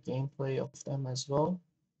have a gameplay of them as well.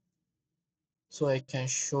 So I can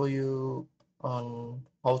show you on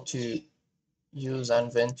how to use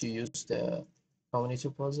and when to use the Community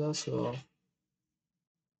Plaza. So,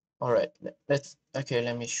 all right,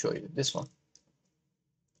 let me show you this one.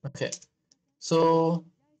 Okay, so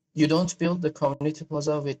you don't build the Community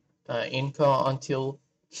Plaza with Inca until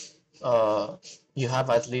uh, you have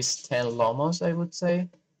at least 10 llamas, I would say,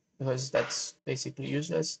 because that's basically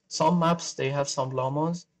useless. Some maps, they have some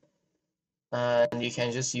llamas, and you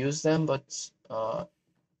can just use them, but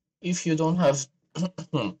if you don't have,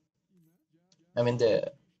 I mean,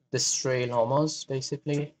 the stray llamas,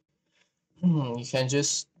 basically, you can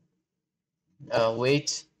just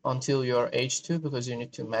wait until you're H2 because you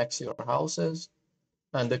need to max your houses,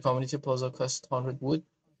 and the Community Plaza costs 100 wood.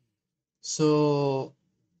 So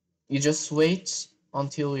you just wait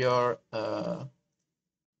until you're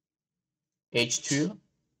H2,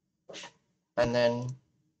 and then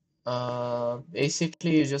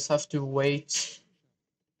basically you just have to wait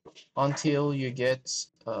until you get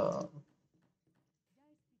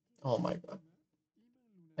oh my god.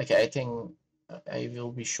 Okay, I think I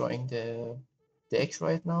will be showing the deck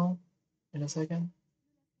right now in a second.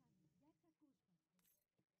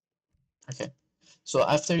 Okay, so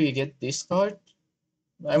after you get this card,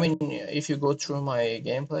 I mean, if you go through my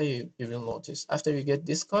gameplay, you will notice after you get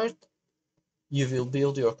this card, you will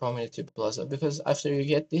build your Community Plaza, because after you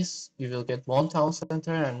get this, you will get one town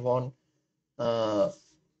center and uh,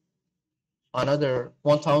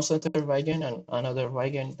 one town center wagon and another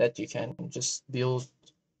wagon that you can just build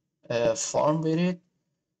a farm with it.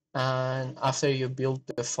 And after you build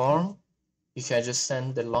the farm, you can just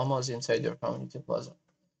send the llamas inside your Community Plaza.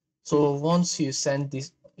 So once you start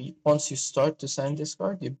to send this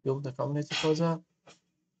card, you build the Community Plaza,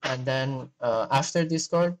 and then after this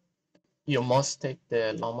card, you must take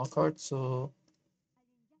the llama card.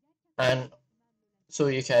 And so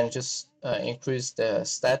you can just increase the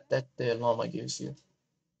stat that the llama gives you.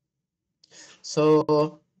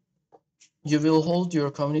 So you will hold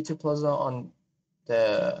your Community Plaza on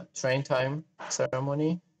the train time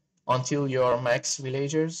ceremony until you're max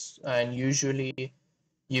villagers, and usually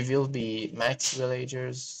you will be max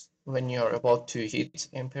villagers when you're about to hit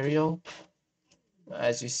Imperial,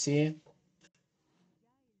 as you see.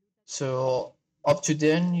 So up to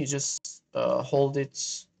then, you just hold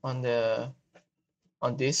it on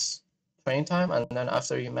this train time, and then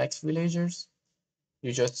after you max villagers,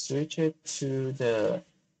 you just switch it to the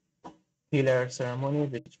pillar ceremony,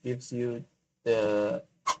 which gives you the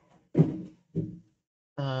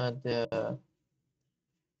the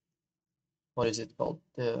what is it called,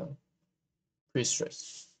 the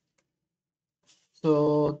priestess.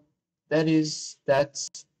 So that's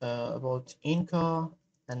about Inca,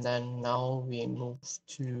 and then now we move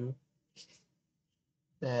to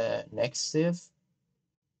the next civ,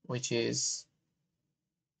 which is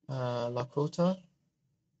Lakota.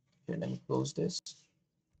 Here, let me close this.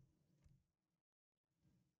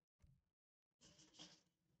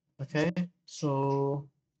 Okay, so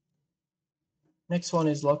next one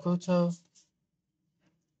is Lakota.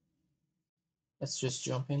 Let's just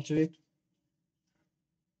jump into it.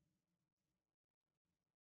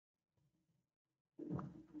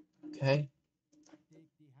 Okay.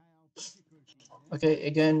 Okay,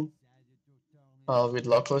 again, with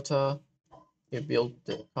Lakota, you build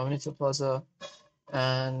the Community Plaza,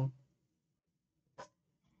 and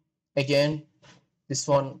again, this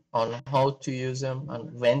one on how to use them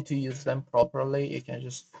and when to use them properly, you can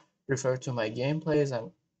just refer to my gameplays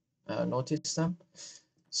and notice them.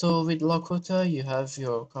 So with Lakota, you have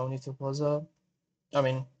your Community Plaza. I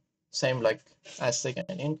mean, same like Aztec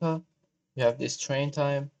and Inca. You have this train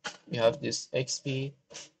time, you have this XP,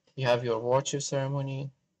 you have your Warchief ceremony,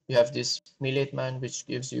 you have this Millet Man, which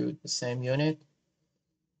gives you the same unit,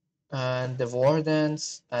 and the War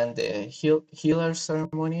Dance and the Healer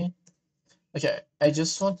ceremony. Okay, I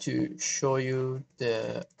just want to show you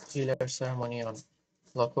the Healer ceremony on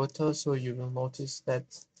Lakota, so you will notice that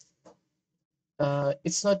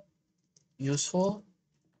it's not useful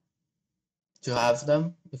to have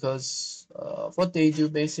them because what they do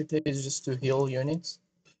basically is just to heal units.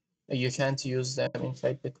 You can't use them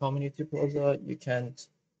inside the Community Plaza. You can't.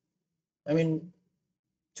 I mean,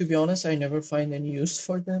 to be honest, I never find any use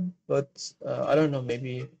for them. But I don't know.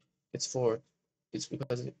 Maybe it's for it's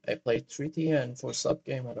because I play treaty and for sub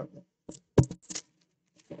game. I don't know.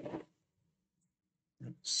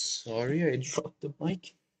 Sorry, I dropped the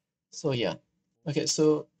mic. So yeah. Okay.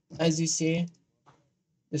 So as you see,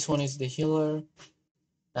 this one is the healer,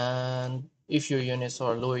 and if your units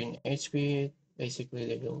are low in HP, basically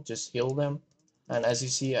they will just heal them. And as you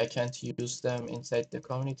see, I can't use them inside the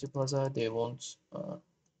Community Plaza. They won't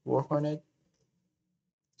work on it.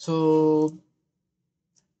 So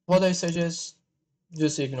what I suggest,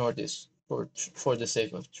 just ignore this for the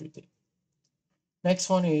sake of treaty. Next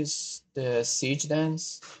one is the siege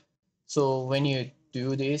dance. So when you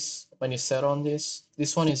do this, when you set on this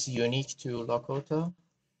one is unique to Lakota.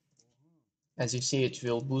 As you see, it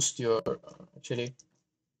will boost your actually.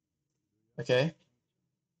 Okay,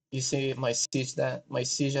 you see my siege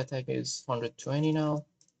attack is 120 now,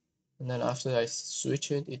 and then after I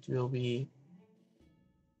switch it, it will be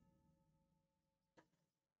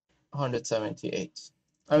 178.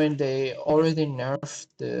 I mean, they already nerfed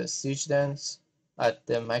the siege dance at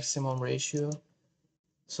the maximum ratio,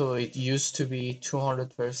 so it used to be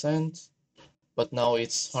 200%, but now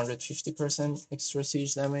it's 150% extra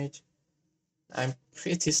siege damage. I'm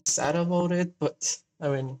pretty sad about it, but I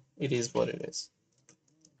mean, it is what it is.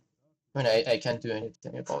 I mean, I can't do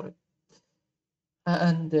anything about it.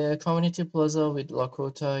 And the Community Plaza with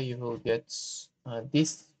Lakota, you will get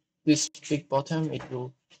this big bottom. It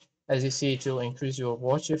will, as you see, it will increase your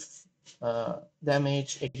Warchief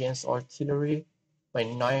damage against artillery by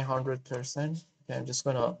 900%. Okay, I'm just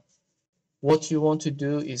gonna. What you want to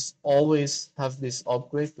do is always have this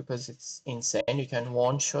upgrade because it's insane. You can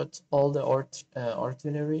one-shot all the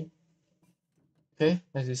artillery. Okay,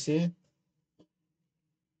 as you see,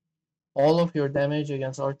 all of your damage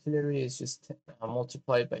against artillery is just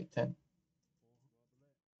multiplied by 10,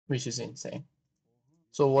 which is insane.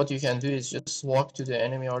 So what you can do is just walk to the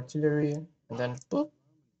enemy artillery and then boop,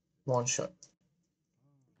 one shot.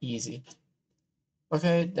 Easy.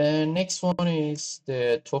 Okay, the next one is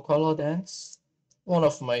the Tokala dance. One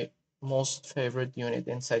of my most favorite unit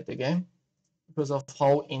inside the game because of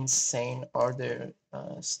how insane are their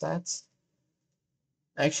stats.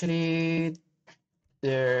 Actually,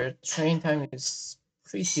 their train time is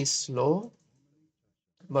pretty slow,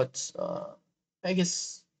 but I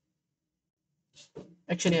guess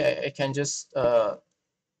actually I can just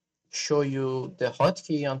show you the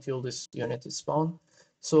hotkey until this unit is spawned.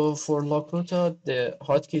 So for Lakota, the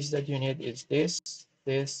hotkeys that you need is this,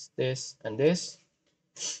 and this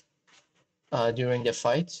during the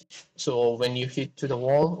fight. So when you hit to the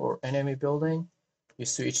wall or enemy building, you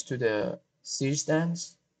switch to the siege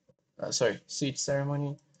dance, siege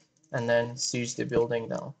ceremony, and then siege the building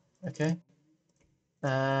down. Okay,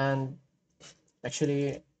 and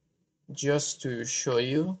actually, just to show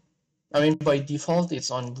you, I mean, by default,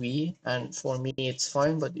 it's on V, and for me, it's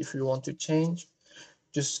fine. But if you want to change,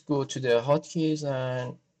 just go to the hotkeys,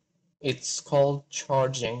 and it's called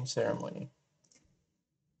charging ceremony.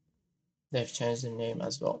 They've changed the name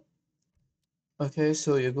as well. Okay,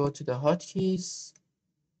 so you go to the hotkeys,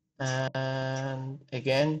 and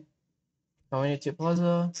again, Community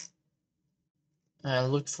Plaza,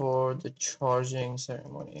 and look for the charging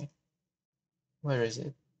ceremony. Where is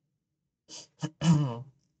it?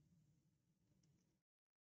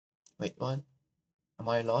 Wait, what? Am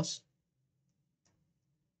I lost?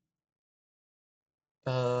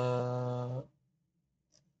 Okay,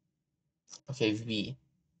 V.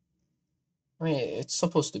 I mean, it's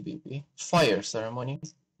supposed to be V. Fire ceremony.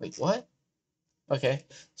 Wait, what? Okay,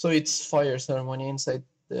 so it's fire ceremony inside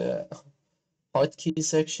the hotkey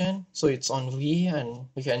section. So it's on V, and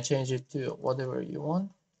we can change it to whatever you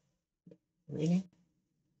want. Really?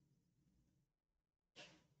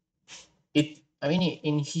 I mean,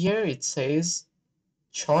 in here it says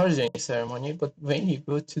charging ceremony, but when you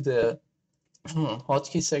go to the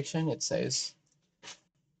hotkey section, it says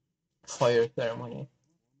fire ceremony.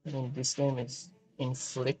 I mean, this game is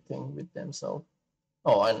inflicting with themselves.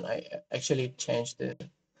 Oh, and I actually changed the.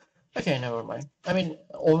 Okay, never mind. I mean,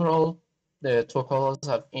 overall, the Tokolos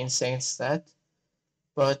have insane stat,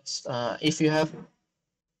 but if you have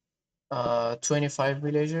 25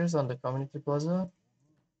 villagers on the community plaza,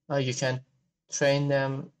 you can train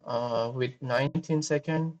them with 19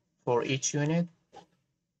 seconds for each unit.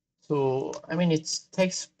 So, I mean, it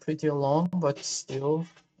takes pretty long, but still,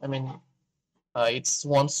 I mean, it's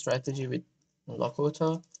one strategy with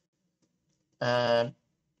Lakota. And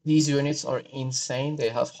these units are insane. They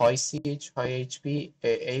have high siege, high HP,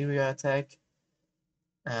 area attack,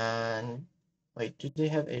 and wait, do they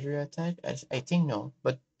have area attack? I think no,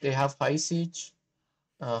 but they have high siege,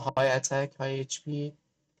 high attack, high HP,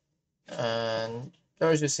 and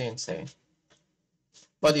they're just insane.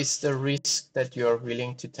 But it's the risk that you're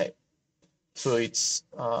willing to take. So it's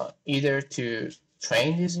either to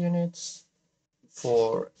train these units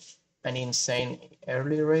for an insane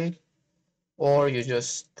early rate, or you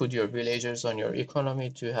just put your villagers on your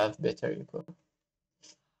economy to have better economy.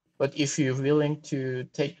 But if you're willing to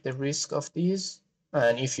take the risk of these,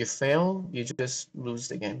 and if you fail, you just lose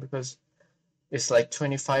the game, because it's like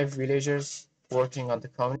 25 villagers working on the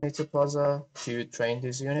community plaza to train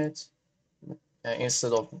these units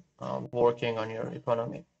instead of working on your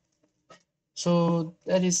economy. So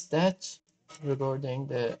that is that regarding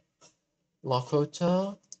the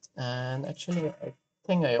Lakota. And actually, I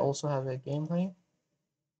think I also have a gameplay.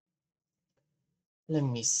 Let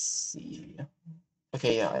me see.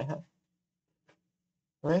 Okay, yeah, I have.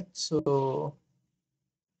 Right, so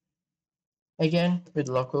again, with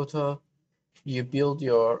Lakota, you build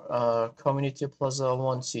your community plaza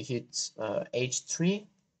once you hit H3.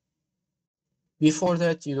 Before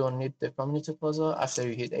that, you don't need the community plaza. After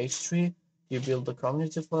you hit H3, you build the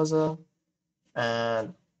community plaza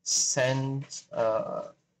and send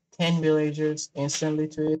 10 villagers instantly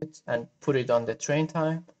to it and put it on the train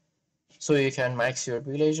time. So you can max your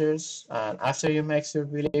villagers. And after you max your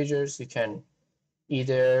villagers, you can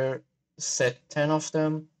either set 10 of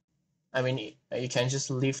them. I mean, you can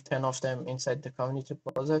just leave 10 of them inside the community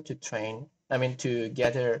plaza to train. I mean, to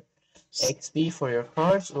gather XP for your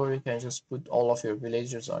cards, or you can just put all of your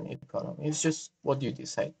villagers on economy. It's just what you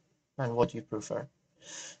decide and what you prefer.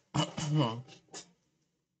 And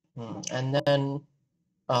then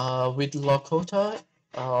with Lakota,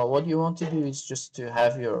 what you want to do is just to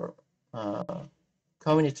have your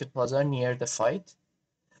community plaza near the fight.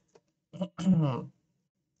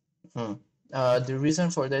 The reason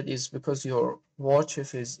for that is because your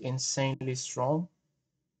Warchief is insanely strong,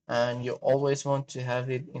 and you always want to have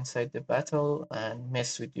it inside the battle and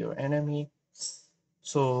mess with your enemy.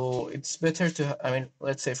 So it's better to, I mean,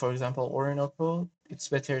 let's say for example Orinoco, it's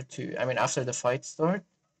better to, I mean, after the fight start,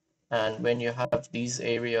 and when you have these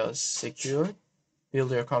areas secured, build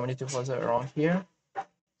your community plaza around here,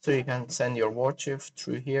 so you can send your Warchief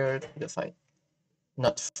through here to the fight,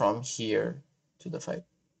 not from here to the fight.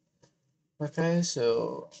 Okay,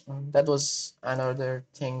 so that was another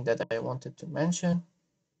thing that I wanted to mention.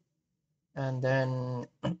 And then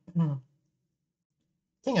I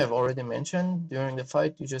think I've already mentioned, during the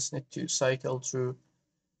fight, you just need to cycle through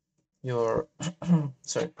your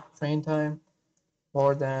sorry, train time,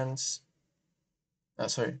 war dance,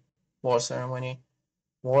 war ceremony,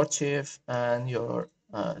 war chief, and your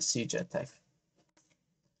siege attack.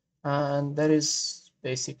 And that is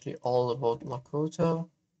basically all about Lakota.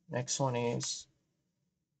 Next one is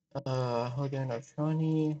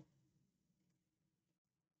Haudenosaunee.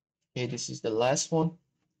 Okay, this is the last one.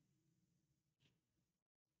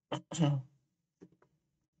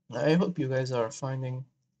 I hope you guys are finding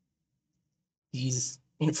these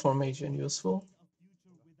information useful.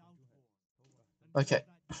 Okay.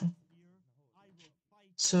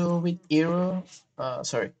 So with Hero,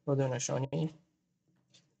 Haudenosaunee,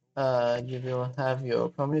 you will have your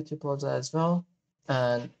community plaza as well.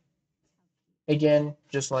 And again,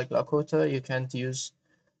 just like Lakota, you can't use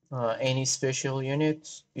any special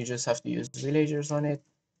units. You just have to use villagers on it.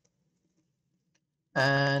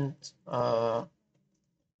 And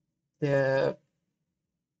the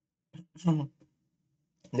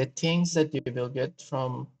The things that you will get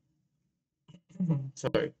from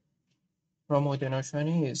sorry, from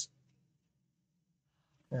Haudenosaunee is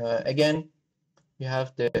again, you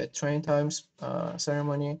have the train times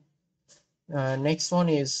ceremony. Next one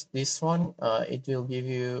is this one. It will give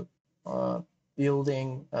you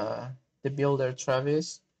building the builder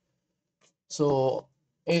Travis. So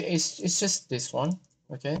it's just this one,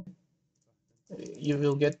 okay? You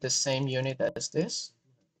will get the same unit as this.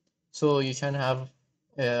 So you can have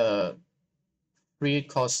a free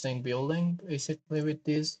costing building basically with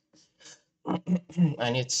this.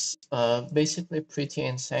 And it's basically pretty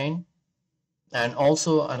insane. And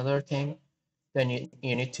also another thing, then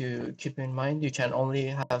you need to keep in mind, you can only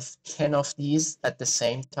have 10 of these at the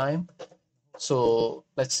same time. So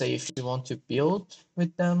let's say if you want to build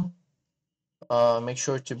with them, make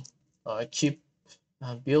sure to keep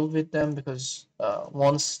build with them, because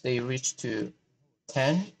once they reach to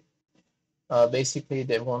 10, basically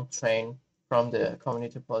they won't train from the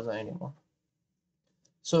community plaza anymore.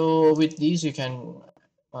 So with these, you can,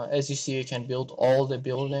 as you see, you can build all the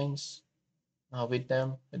buildings with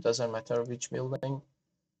them. It doesn't matter which building.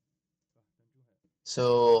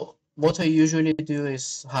 So what I usually do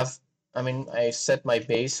is I set my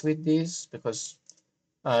base with these because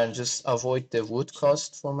I just avoid the wood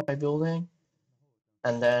cost for my building.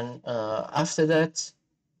 And then after that,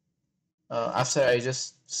 after I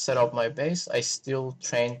just set up my base, I still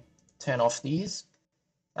train 10 of these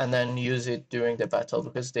and then use it during the battle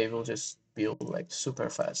because they will just build like super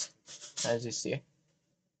fast, as you see.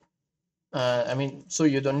 So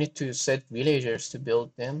you don't need to set villagers to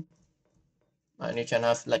build them, and you can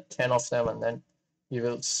have like 10 of them, and then you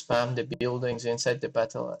will spam the buildings inside the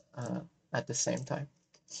battle at the same time.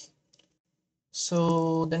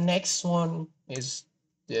 So the next one is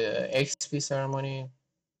the XP ceremony,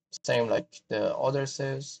 same like the other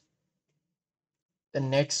says. The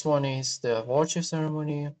next one is the Warchief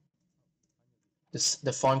ceremony.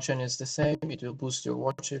 The function is the same. It will boost your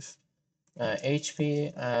Warchief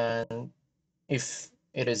HP, and if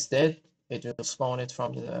it is dead, it will spawn it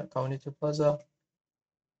from the Community Plaza.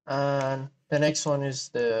 And the next one is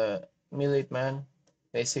the Millet Man.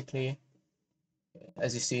 Basically,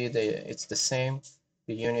 as you see, it's the same.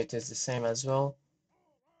 The unit is the same as well.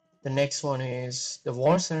 The next one is the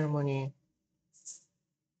War Ceremony.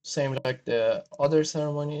 Same like the other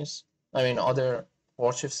ceremonies. Other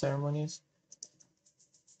Warchief ceremonies.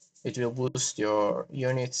 It will boost your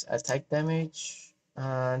unit's attack damage.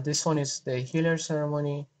 And this one is the Healer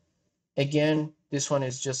Ceremony. Again, this one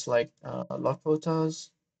is just like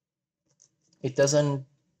Lakota's. It doesn't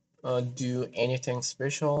do anything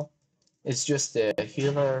special. It's just a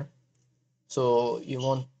healer, so you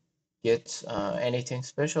won't get anything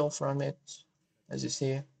special from it. As you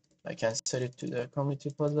see, I can set it to the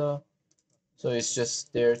community plaza, so it's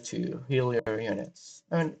just there to heal your units.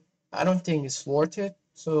 And I don't think it's worth it,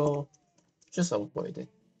 so just avoid it.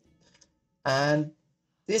 And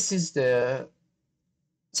this is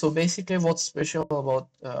so basically what's special about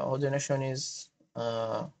Haudenosaunee is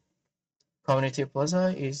Community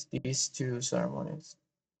Plaza is these two ceremonies.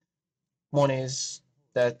 One is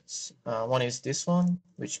one is this one,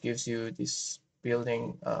 which gives you this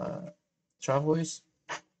building travois,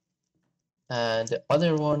 and the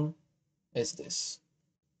other one is this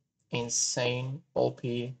insane OP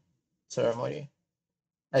ceremony.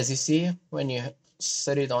 As you see, when you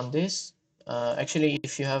set it on this, actually,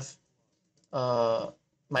 if you have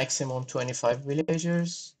maximum 25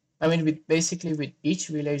 villagers, basically with each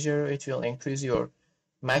villager, it will increase your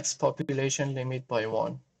max population limit by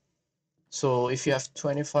 1. So if you have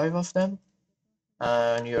 25 of them,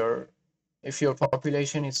 and if your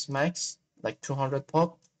population is max, like 200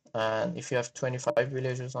 pop, and if you have 25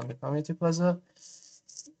 villagers on the community plaza,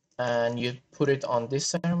 and you put it on this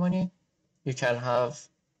ceremony, you can have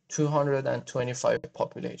 225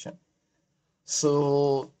 population.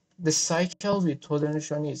 So the cycle with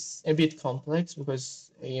Haudenosaunee is a bit complex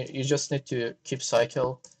because you just need to keep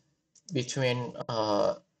cycle between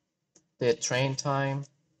the train time.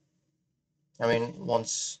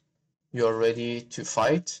 Once you're ready to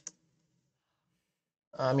fight,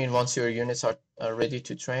 once your units are ready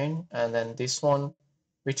to train, and then this one,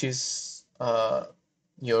 which is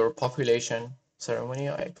your population ceremony,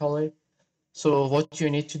 I call it. So what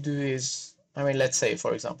you need to do is, let's say,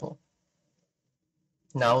 for example,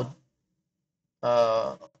 now,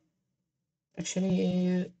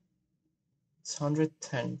 actually, it's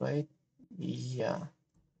 110, right? Yeah.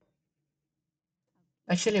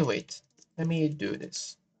 Actually, wait. Let me do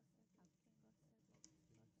this.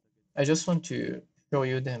 I just want to show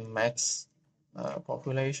you the max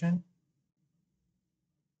population.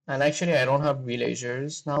 And actually, I don't have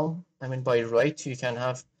villagers now. I mean, by right, you can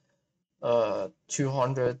have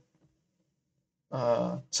 200.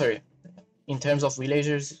 Sorry, in terms of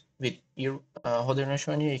villagers with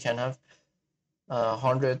Haudenosaunee, you can have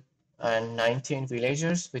 119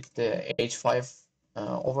 villagers with the H5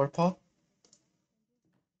 overpop.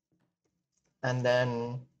 And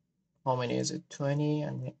then how many is it? 20,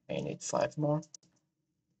 and I need 5 more.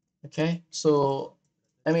 Okay, so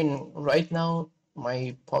I mean, right now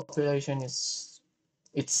my population is,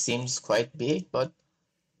 it seems quite big, but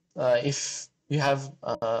if you have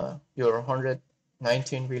your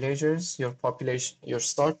 119 villagers, your population, your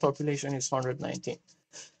start population is 119,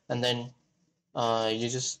 and then you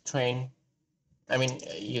just train. I mean,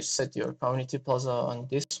 you set your community plaza on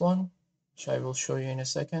this one, which I will show you in a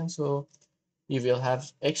second. So you will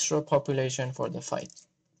have extra population for the fight.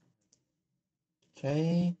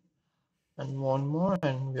 Okay, and one more,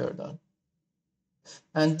 and we are done.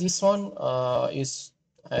 And this one is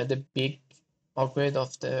the big upgrade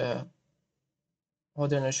of the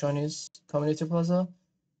Haudenaushaunee's Community Plaza.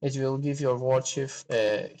 It will give your Warchief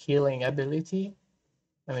a healing ability.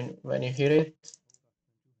 I mean, when you hit it,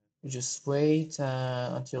 you just wait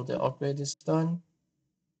until the upgrade is done,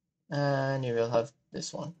 and you will have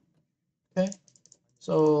this one. Okay,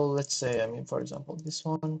 so let's say, I mean, for example, this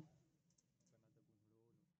one,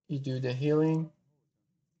 you do the healing.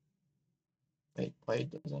 Wait, why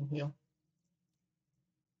it doesn't heal?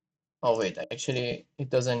 Oh wait, actually, it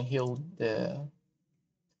doesn't heal the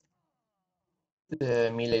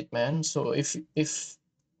melee man. So if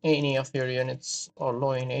any of your units are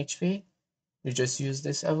low in HP, you just use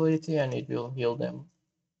this ability and it will heal them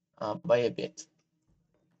by a bit.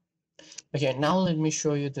 Okay, now let me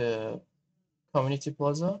show you the community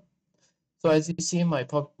plaza. So as you see, my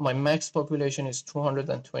max population is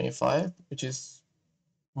 225, which is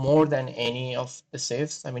more than any of the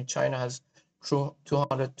safes. I mean, China has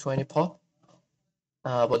 220 pop,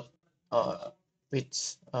 but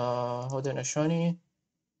with Haudenosaunee,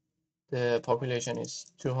 the population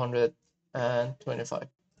is 225.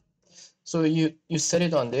 So you set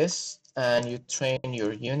it on this and you train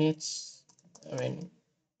your units. I mean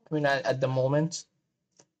at the moment,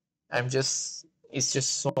 it's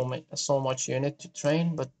just so much unit to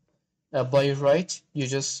train, but by right, you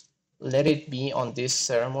just let it be on this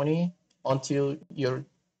ceremony until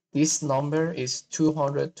this number is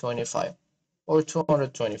 225 or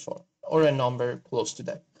 224 or a number close to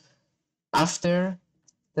that. After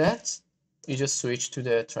that, you just switch to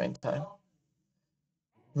the train time.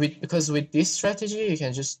 Because with this strategy, you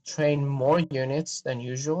can just train more units than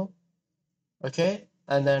usual. Okay,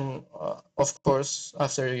 and then of course,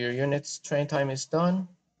 after your unit's train time is done,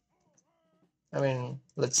 I mean,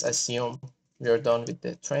 let's assume you're done with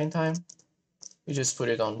the train time. You just put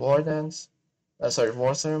it on war dance,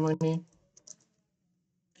 war ceremony,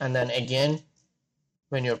 and then again,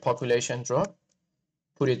 when your population drop,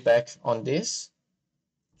 put it back on this,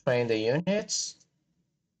 train the units,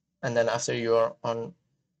 and then after you are on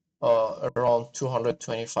around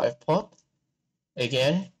 225 pop,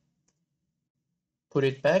 again, put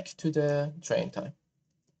it back to the train time.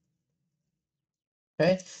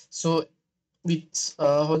 Okay, so with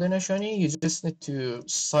Haudenosaunee, you just need to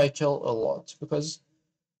cycle a lot because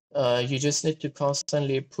you just need to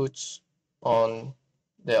constantly put on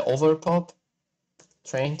the overpop,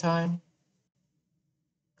 train time,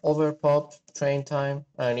 overpop, train time,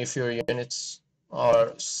 and if your units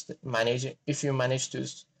are managing, if you manage to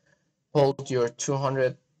hold your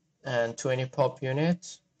 220 pop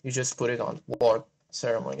unit, you just put it on war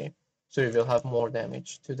ceremony, so you will have more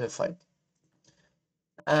damage to the fight.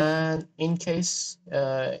 And in case,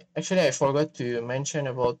 actually, I forgot to mention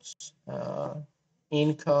about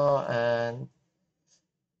Inca and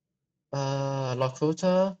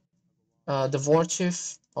Lakota. The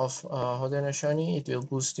Warchief of Haudenosaunee, it will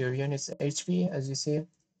boost your unit's HP, as you see.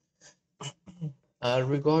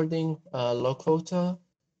 Regarding Lakota,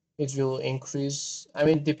 it will increase, I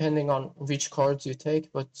mean, depending on which cards you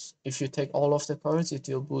take, but if you take all of the cards, it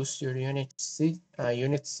will boost your unit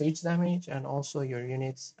siege damage and also your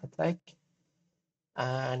unit's attack.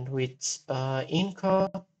 And with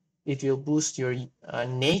Inca, it will boost your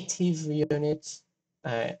native unit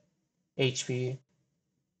HP.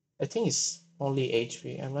 I think it's only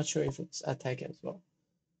HP. I'm not sure if it's attack as well.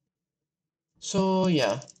 So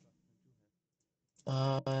yeah,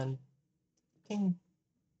 and I think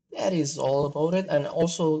that is all about it. And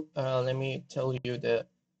also, let me tell you the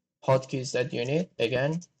hotkeys that you need.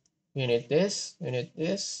 Again, you need this, you need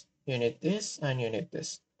this, you need this, and you need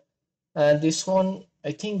this. And this one,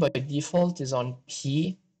 I think by default is on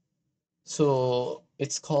P. So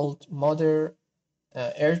it's called Mother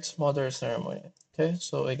Earth Mother Ceremony. Okay,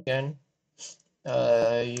 so again,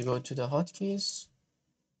 you go to the hotkeys,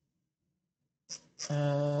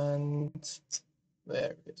 and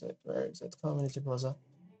where is it? Where is it? Community Plaza.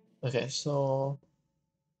 Okay, so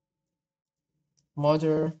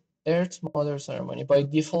Earth Mother Ceremony by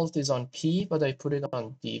default is on P, but I put it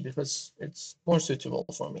on D because it's more suitable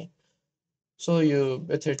for me. So you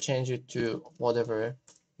better change it to whatever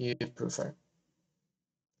you prefer.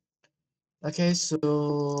 Okay,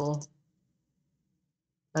 so,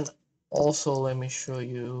 and also let me show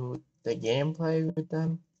you the gameplay with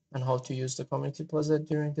them and how to use the Community Plaza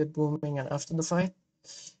during the booming and after the fight.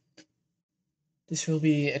 This will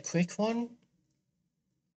be a quick one.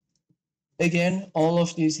 Again, all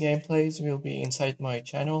of these gameplays will be inside my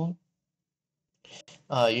channel.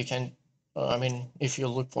 You can, I mean, if you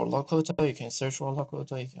look for Lakota, you can search for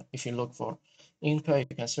Lakota. If you look for Inca, you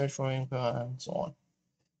can search for Inca, and so on.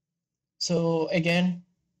 So again,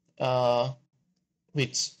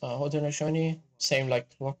 with Haudenosaunee, same like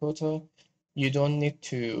Lakota, you don't need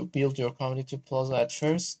to build your community plaza at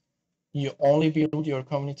first. You only build your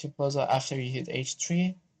community plaza after you hit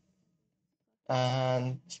H3.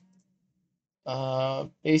 And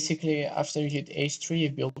basically, after you hit H3, you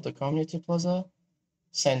build the community plaza,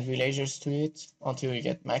 send villagers to it until you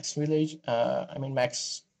get max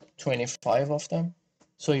max 25 of them.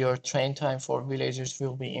 So your train time for villagers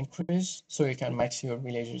will be increased, so you can max your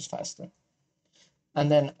villagers faster.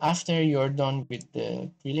 And then after you're done with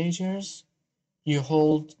the villagers, you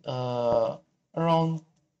hold around,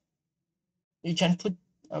 you can put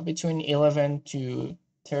between 11 to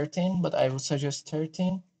 13, but I would suggest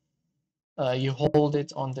 13. You hold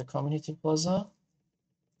it on the community plaza,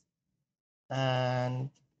 and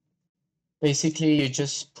basically you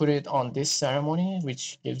just put it on this ceremony,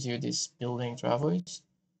 which gives you this building travois,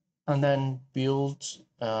 and then build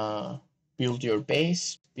your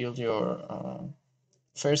base, build your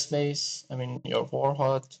first base, your war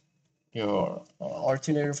hut, your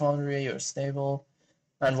artillery foundry, your stable,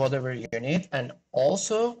 and whatever you need. And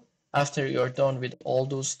also, after you're done with all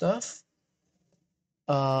those stuff,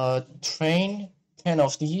 train 10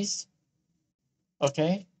 of these,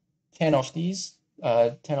 okay? 10 of these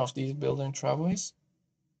building travois,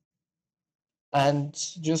 and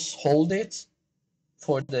just hold it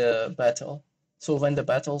for the battle. So when the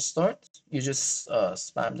battle starts, you just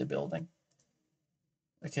spam the building.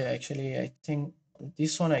 Okay, actually, I think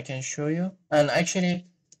this one I can show you. And actually,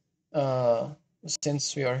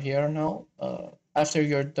 since we are here now, after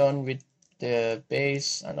you're done with the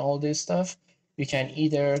base and all this stuff, you can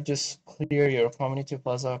either just clear your community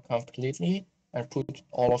plaza completely and put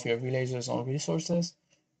all of your villagers on resources,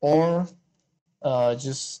 or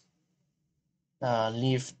just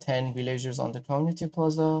leave 10 villagers on the community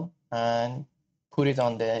plaza and put it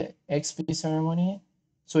on the XP ceremony,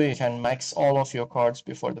 so you can max all of your cards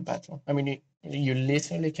before the battle. I mean, you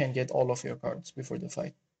literally can get all of your cards before the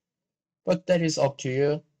fight. But that is up to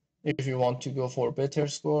you if you want to go for better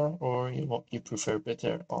score or you prefer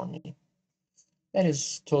better army. That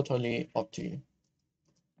is totally up to you.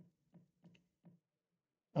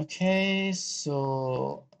 Okay,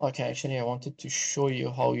 so actually I wanted to show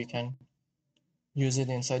you how you can use it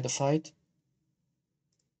inside the fight.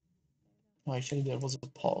 Actually, there was a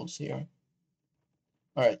pause here.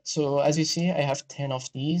 All right, so as you see, I have 10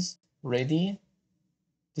 of these ready.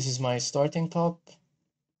 This is my starting top.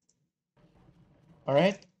 All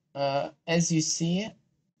right, as you see,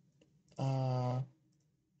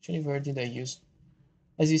 actually, where did I use?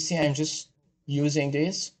 As you see, I'm just using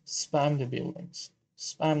this, spam the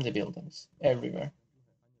buildings everywhere.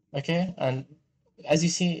 Okay, and as you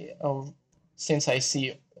see, since I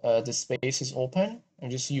see the space is open, I'm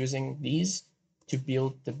just using these to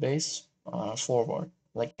build the base forward,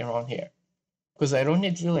 like around here. Because I don't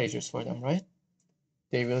need villagers for them, right?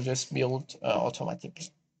 They will just build automatically.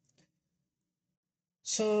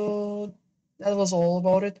 So that was all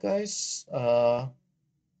about it, guys.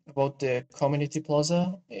 About the community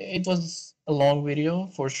plaza. It was a long video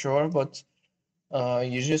for sure, but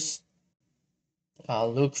you just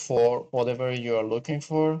look for whatever you are looking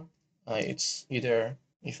for. It's either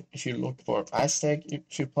if you look for Aztec,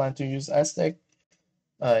 if you plan to use Aztec,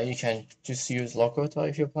 you can just use Lakota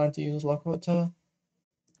if you plan to use Lakota.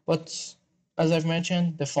 But as I've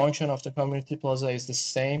mentioned, the function of the Community Plaza is the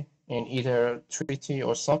same in either treaty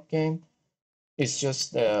or sub-game. It's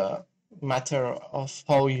just a matter of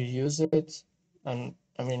how you use it. And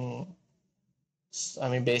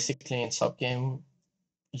basically in sub-game,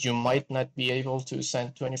 you might not be able to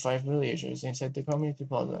send 25 villagers inside the Community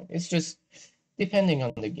Plaza. It's just depending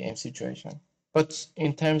on the game situation. But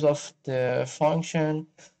in terms of the function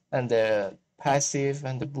and the passive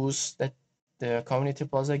and the boost that the Community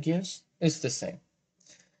Plaza gives is the same.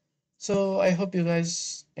 So I hope you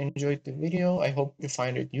guys enjoyed the video. I hope you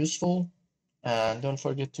find it useful. And don't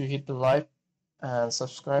forget to hit the like and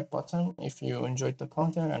subscribe button if you enjoyed the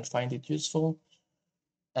content and find it useful.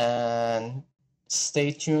 And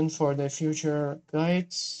stay tuned for the future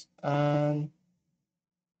guides. And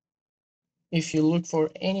if you look for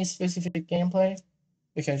any specific gameplay,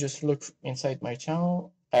 you can just look inside my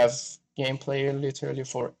channel. I have gameplay literally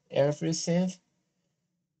for every save.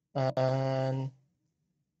 And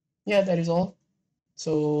yeah, that is all.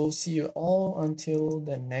 So see you all until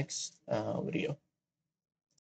the next video.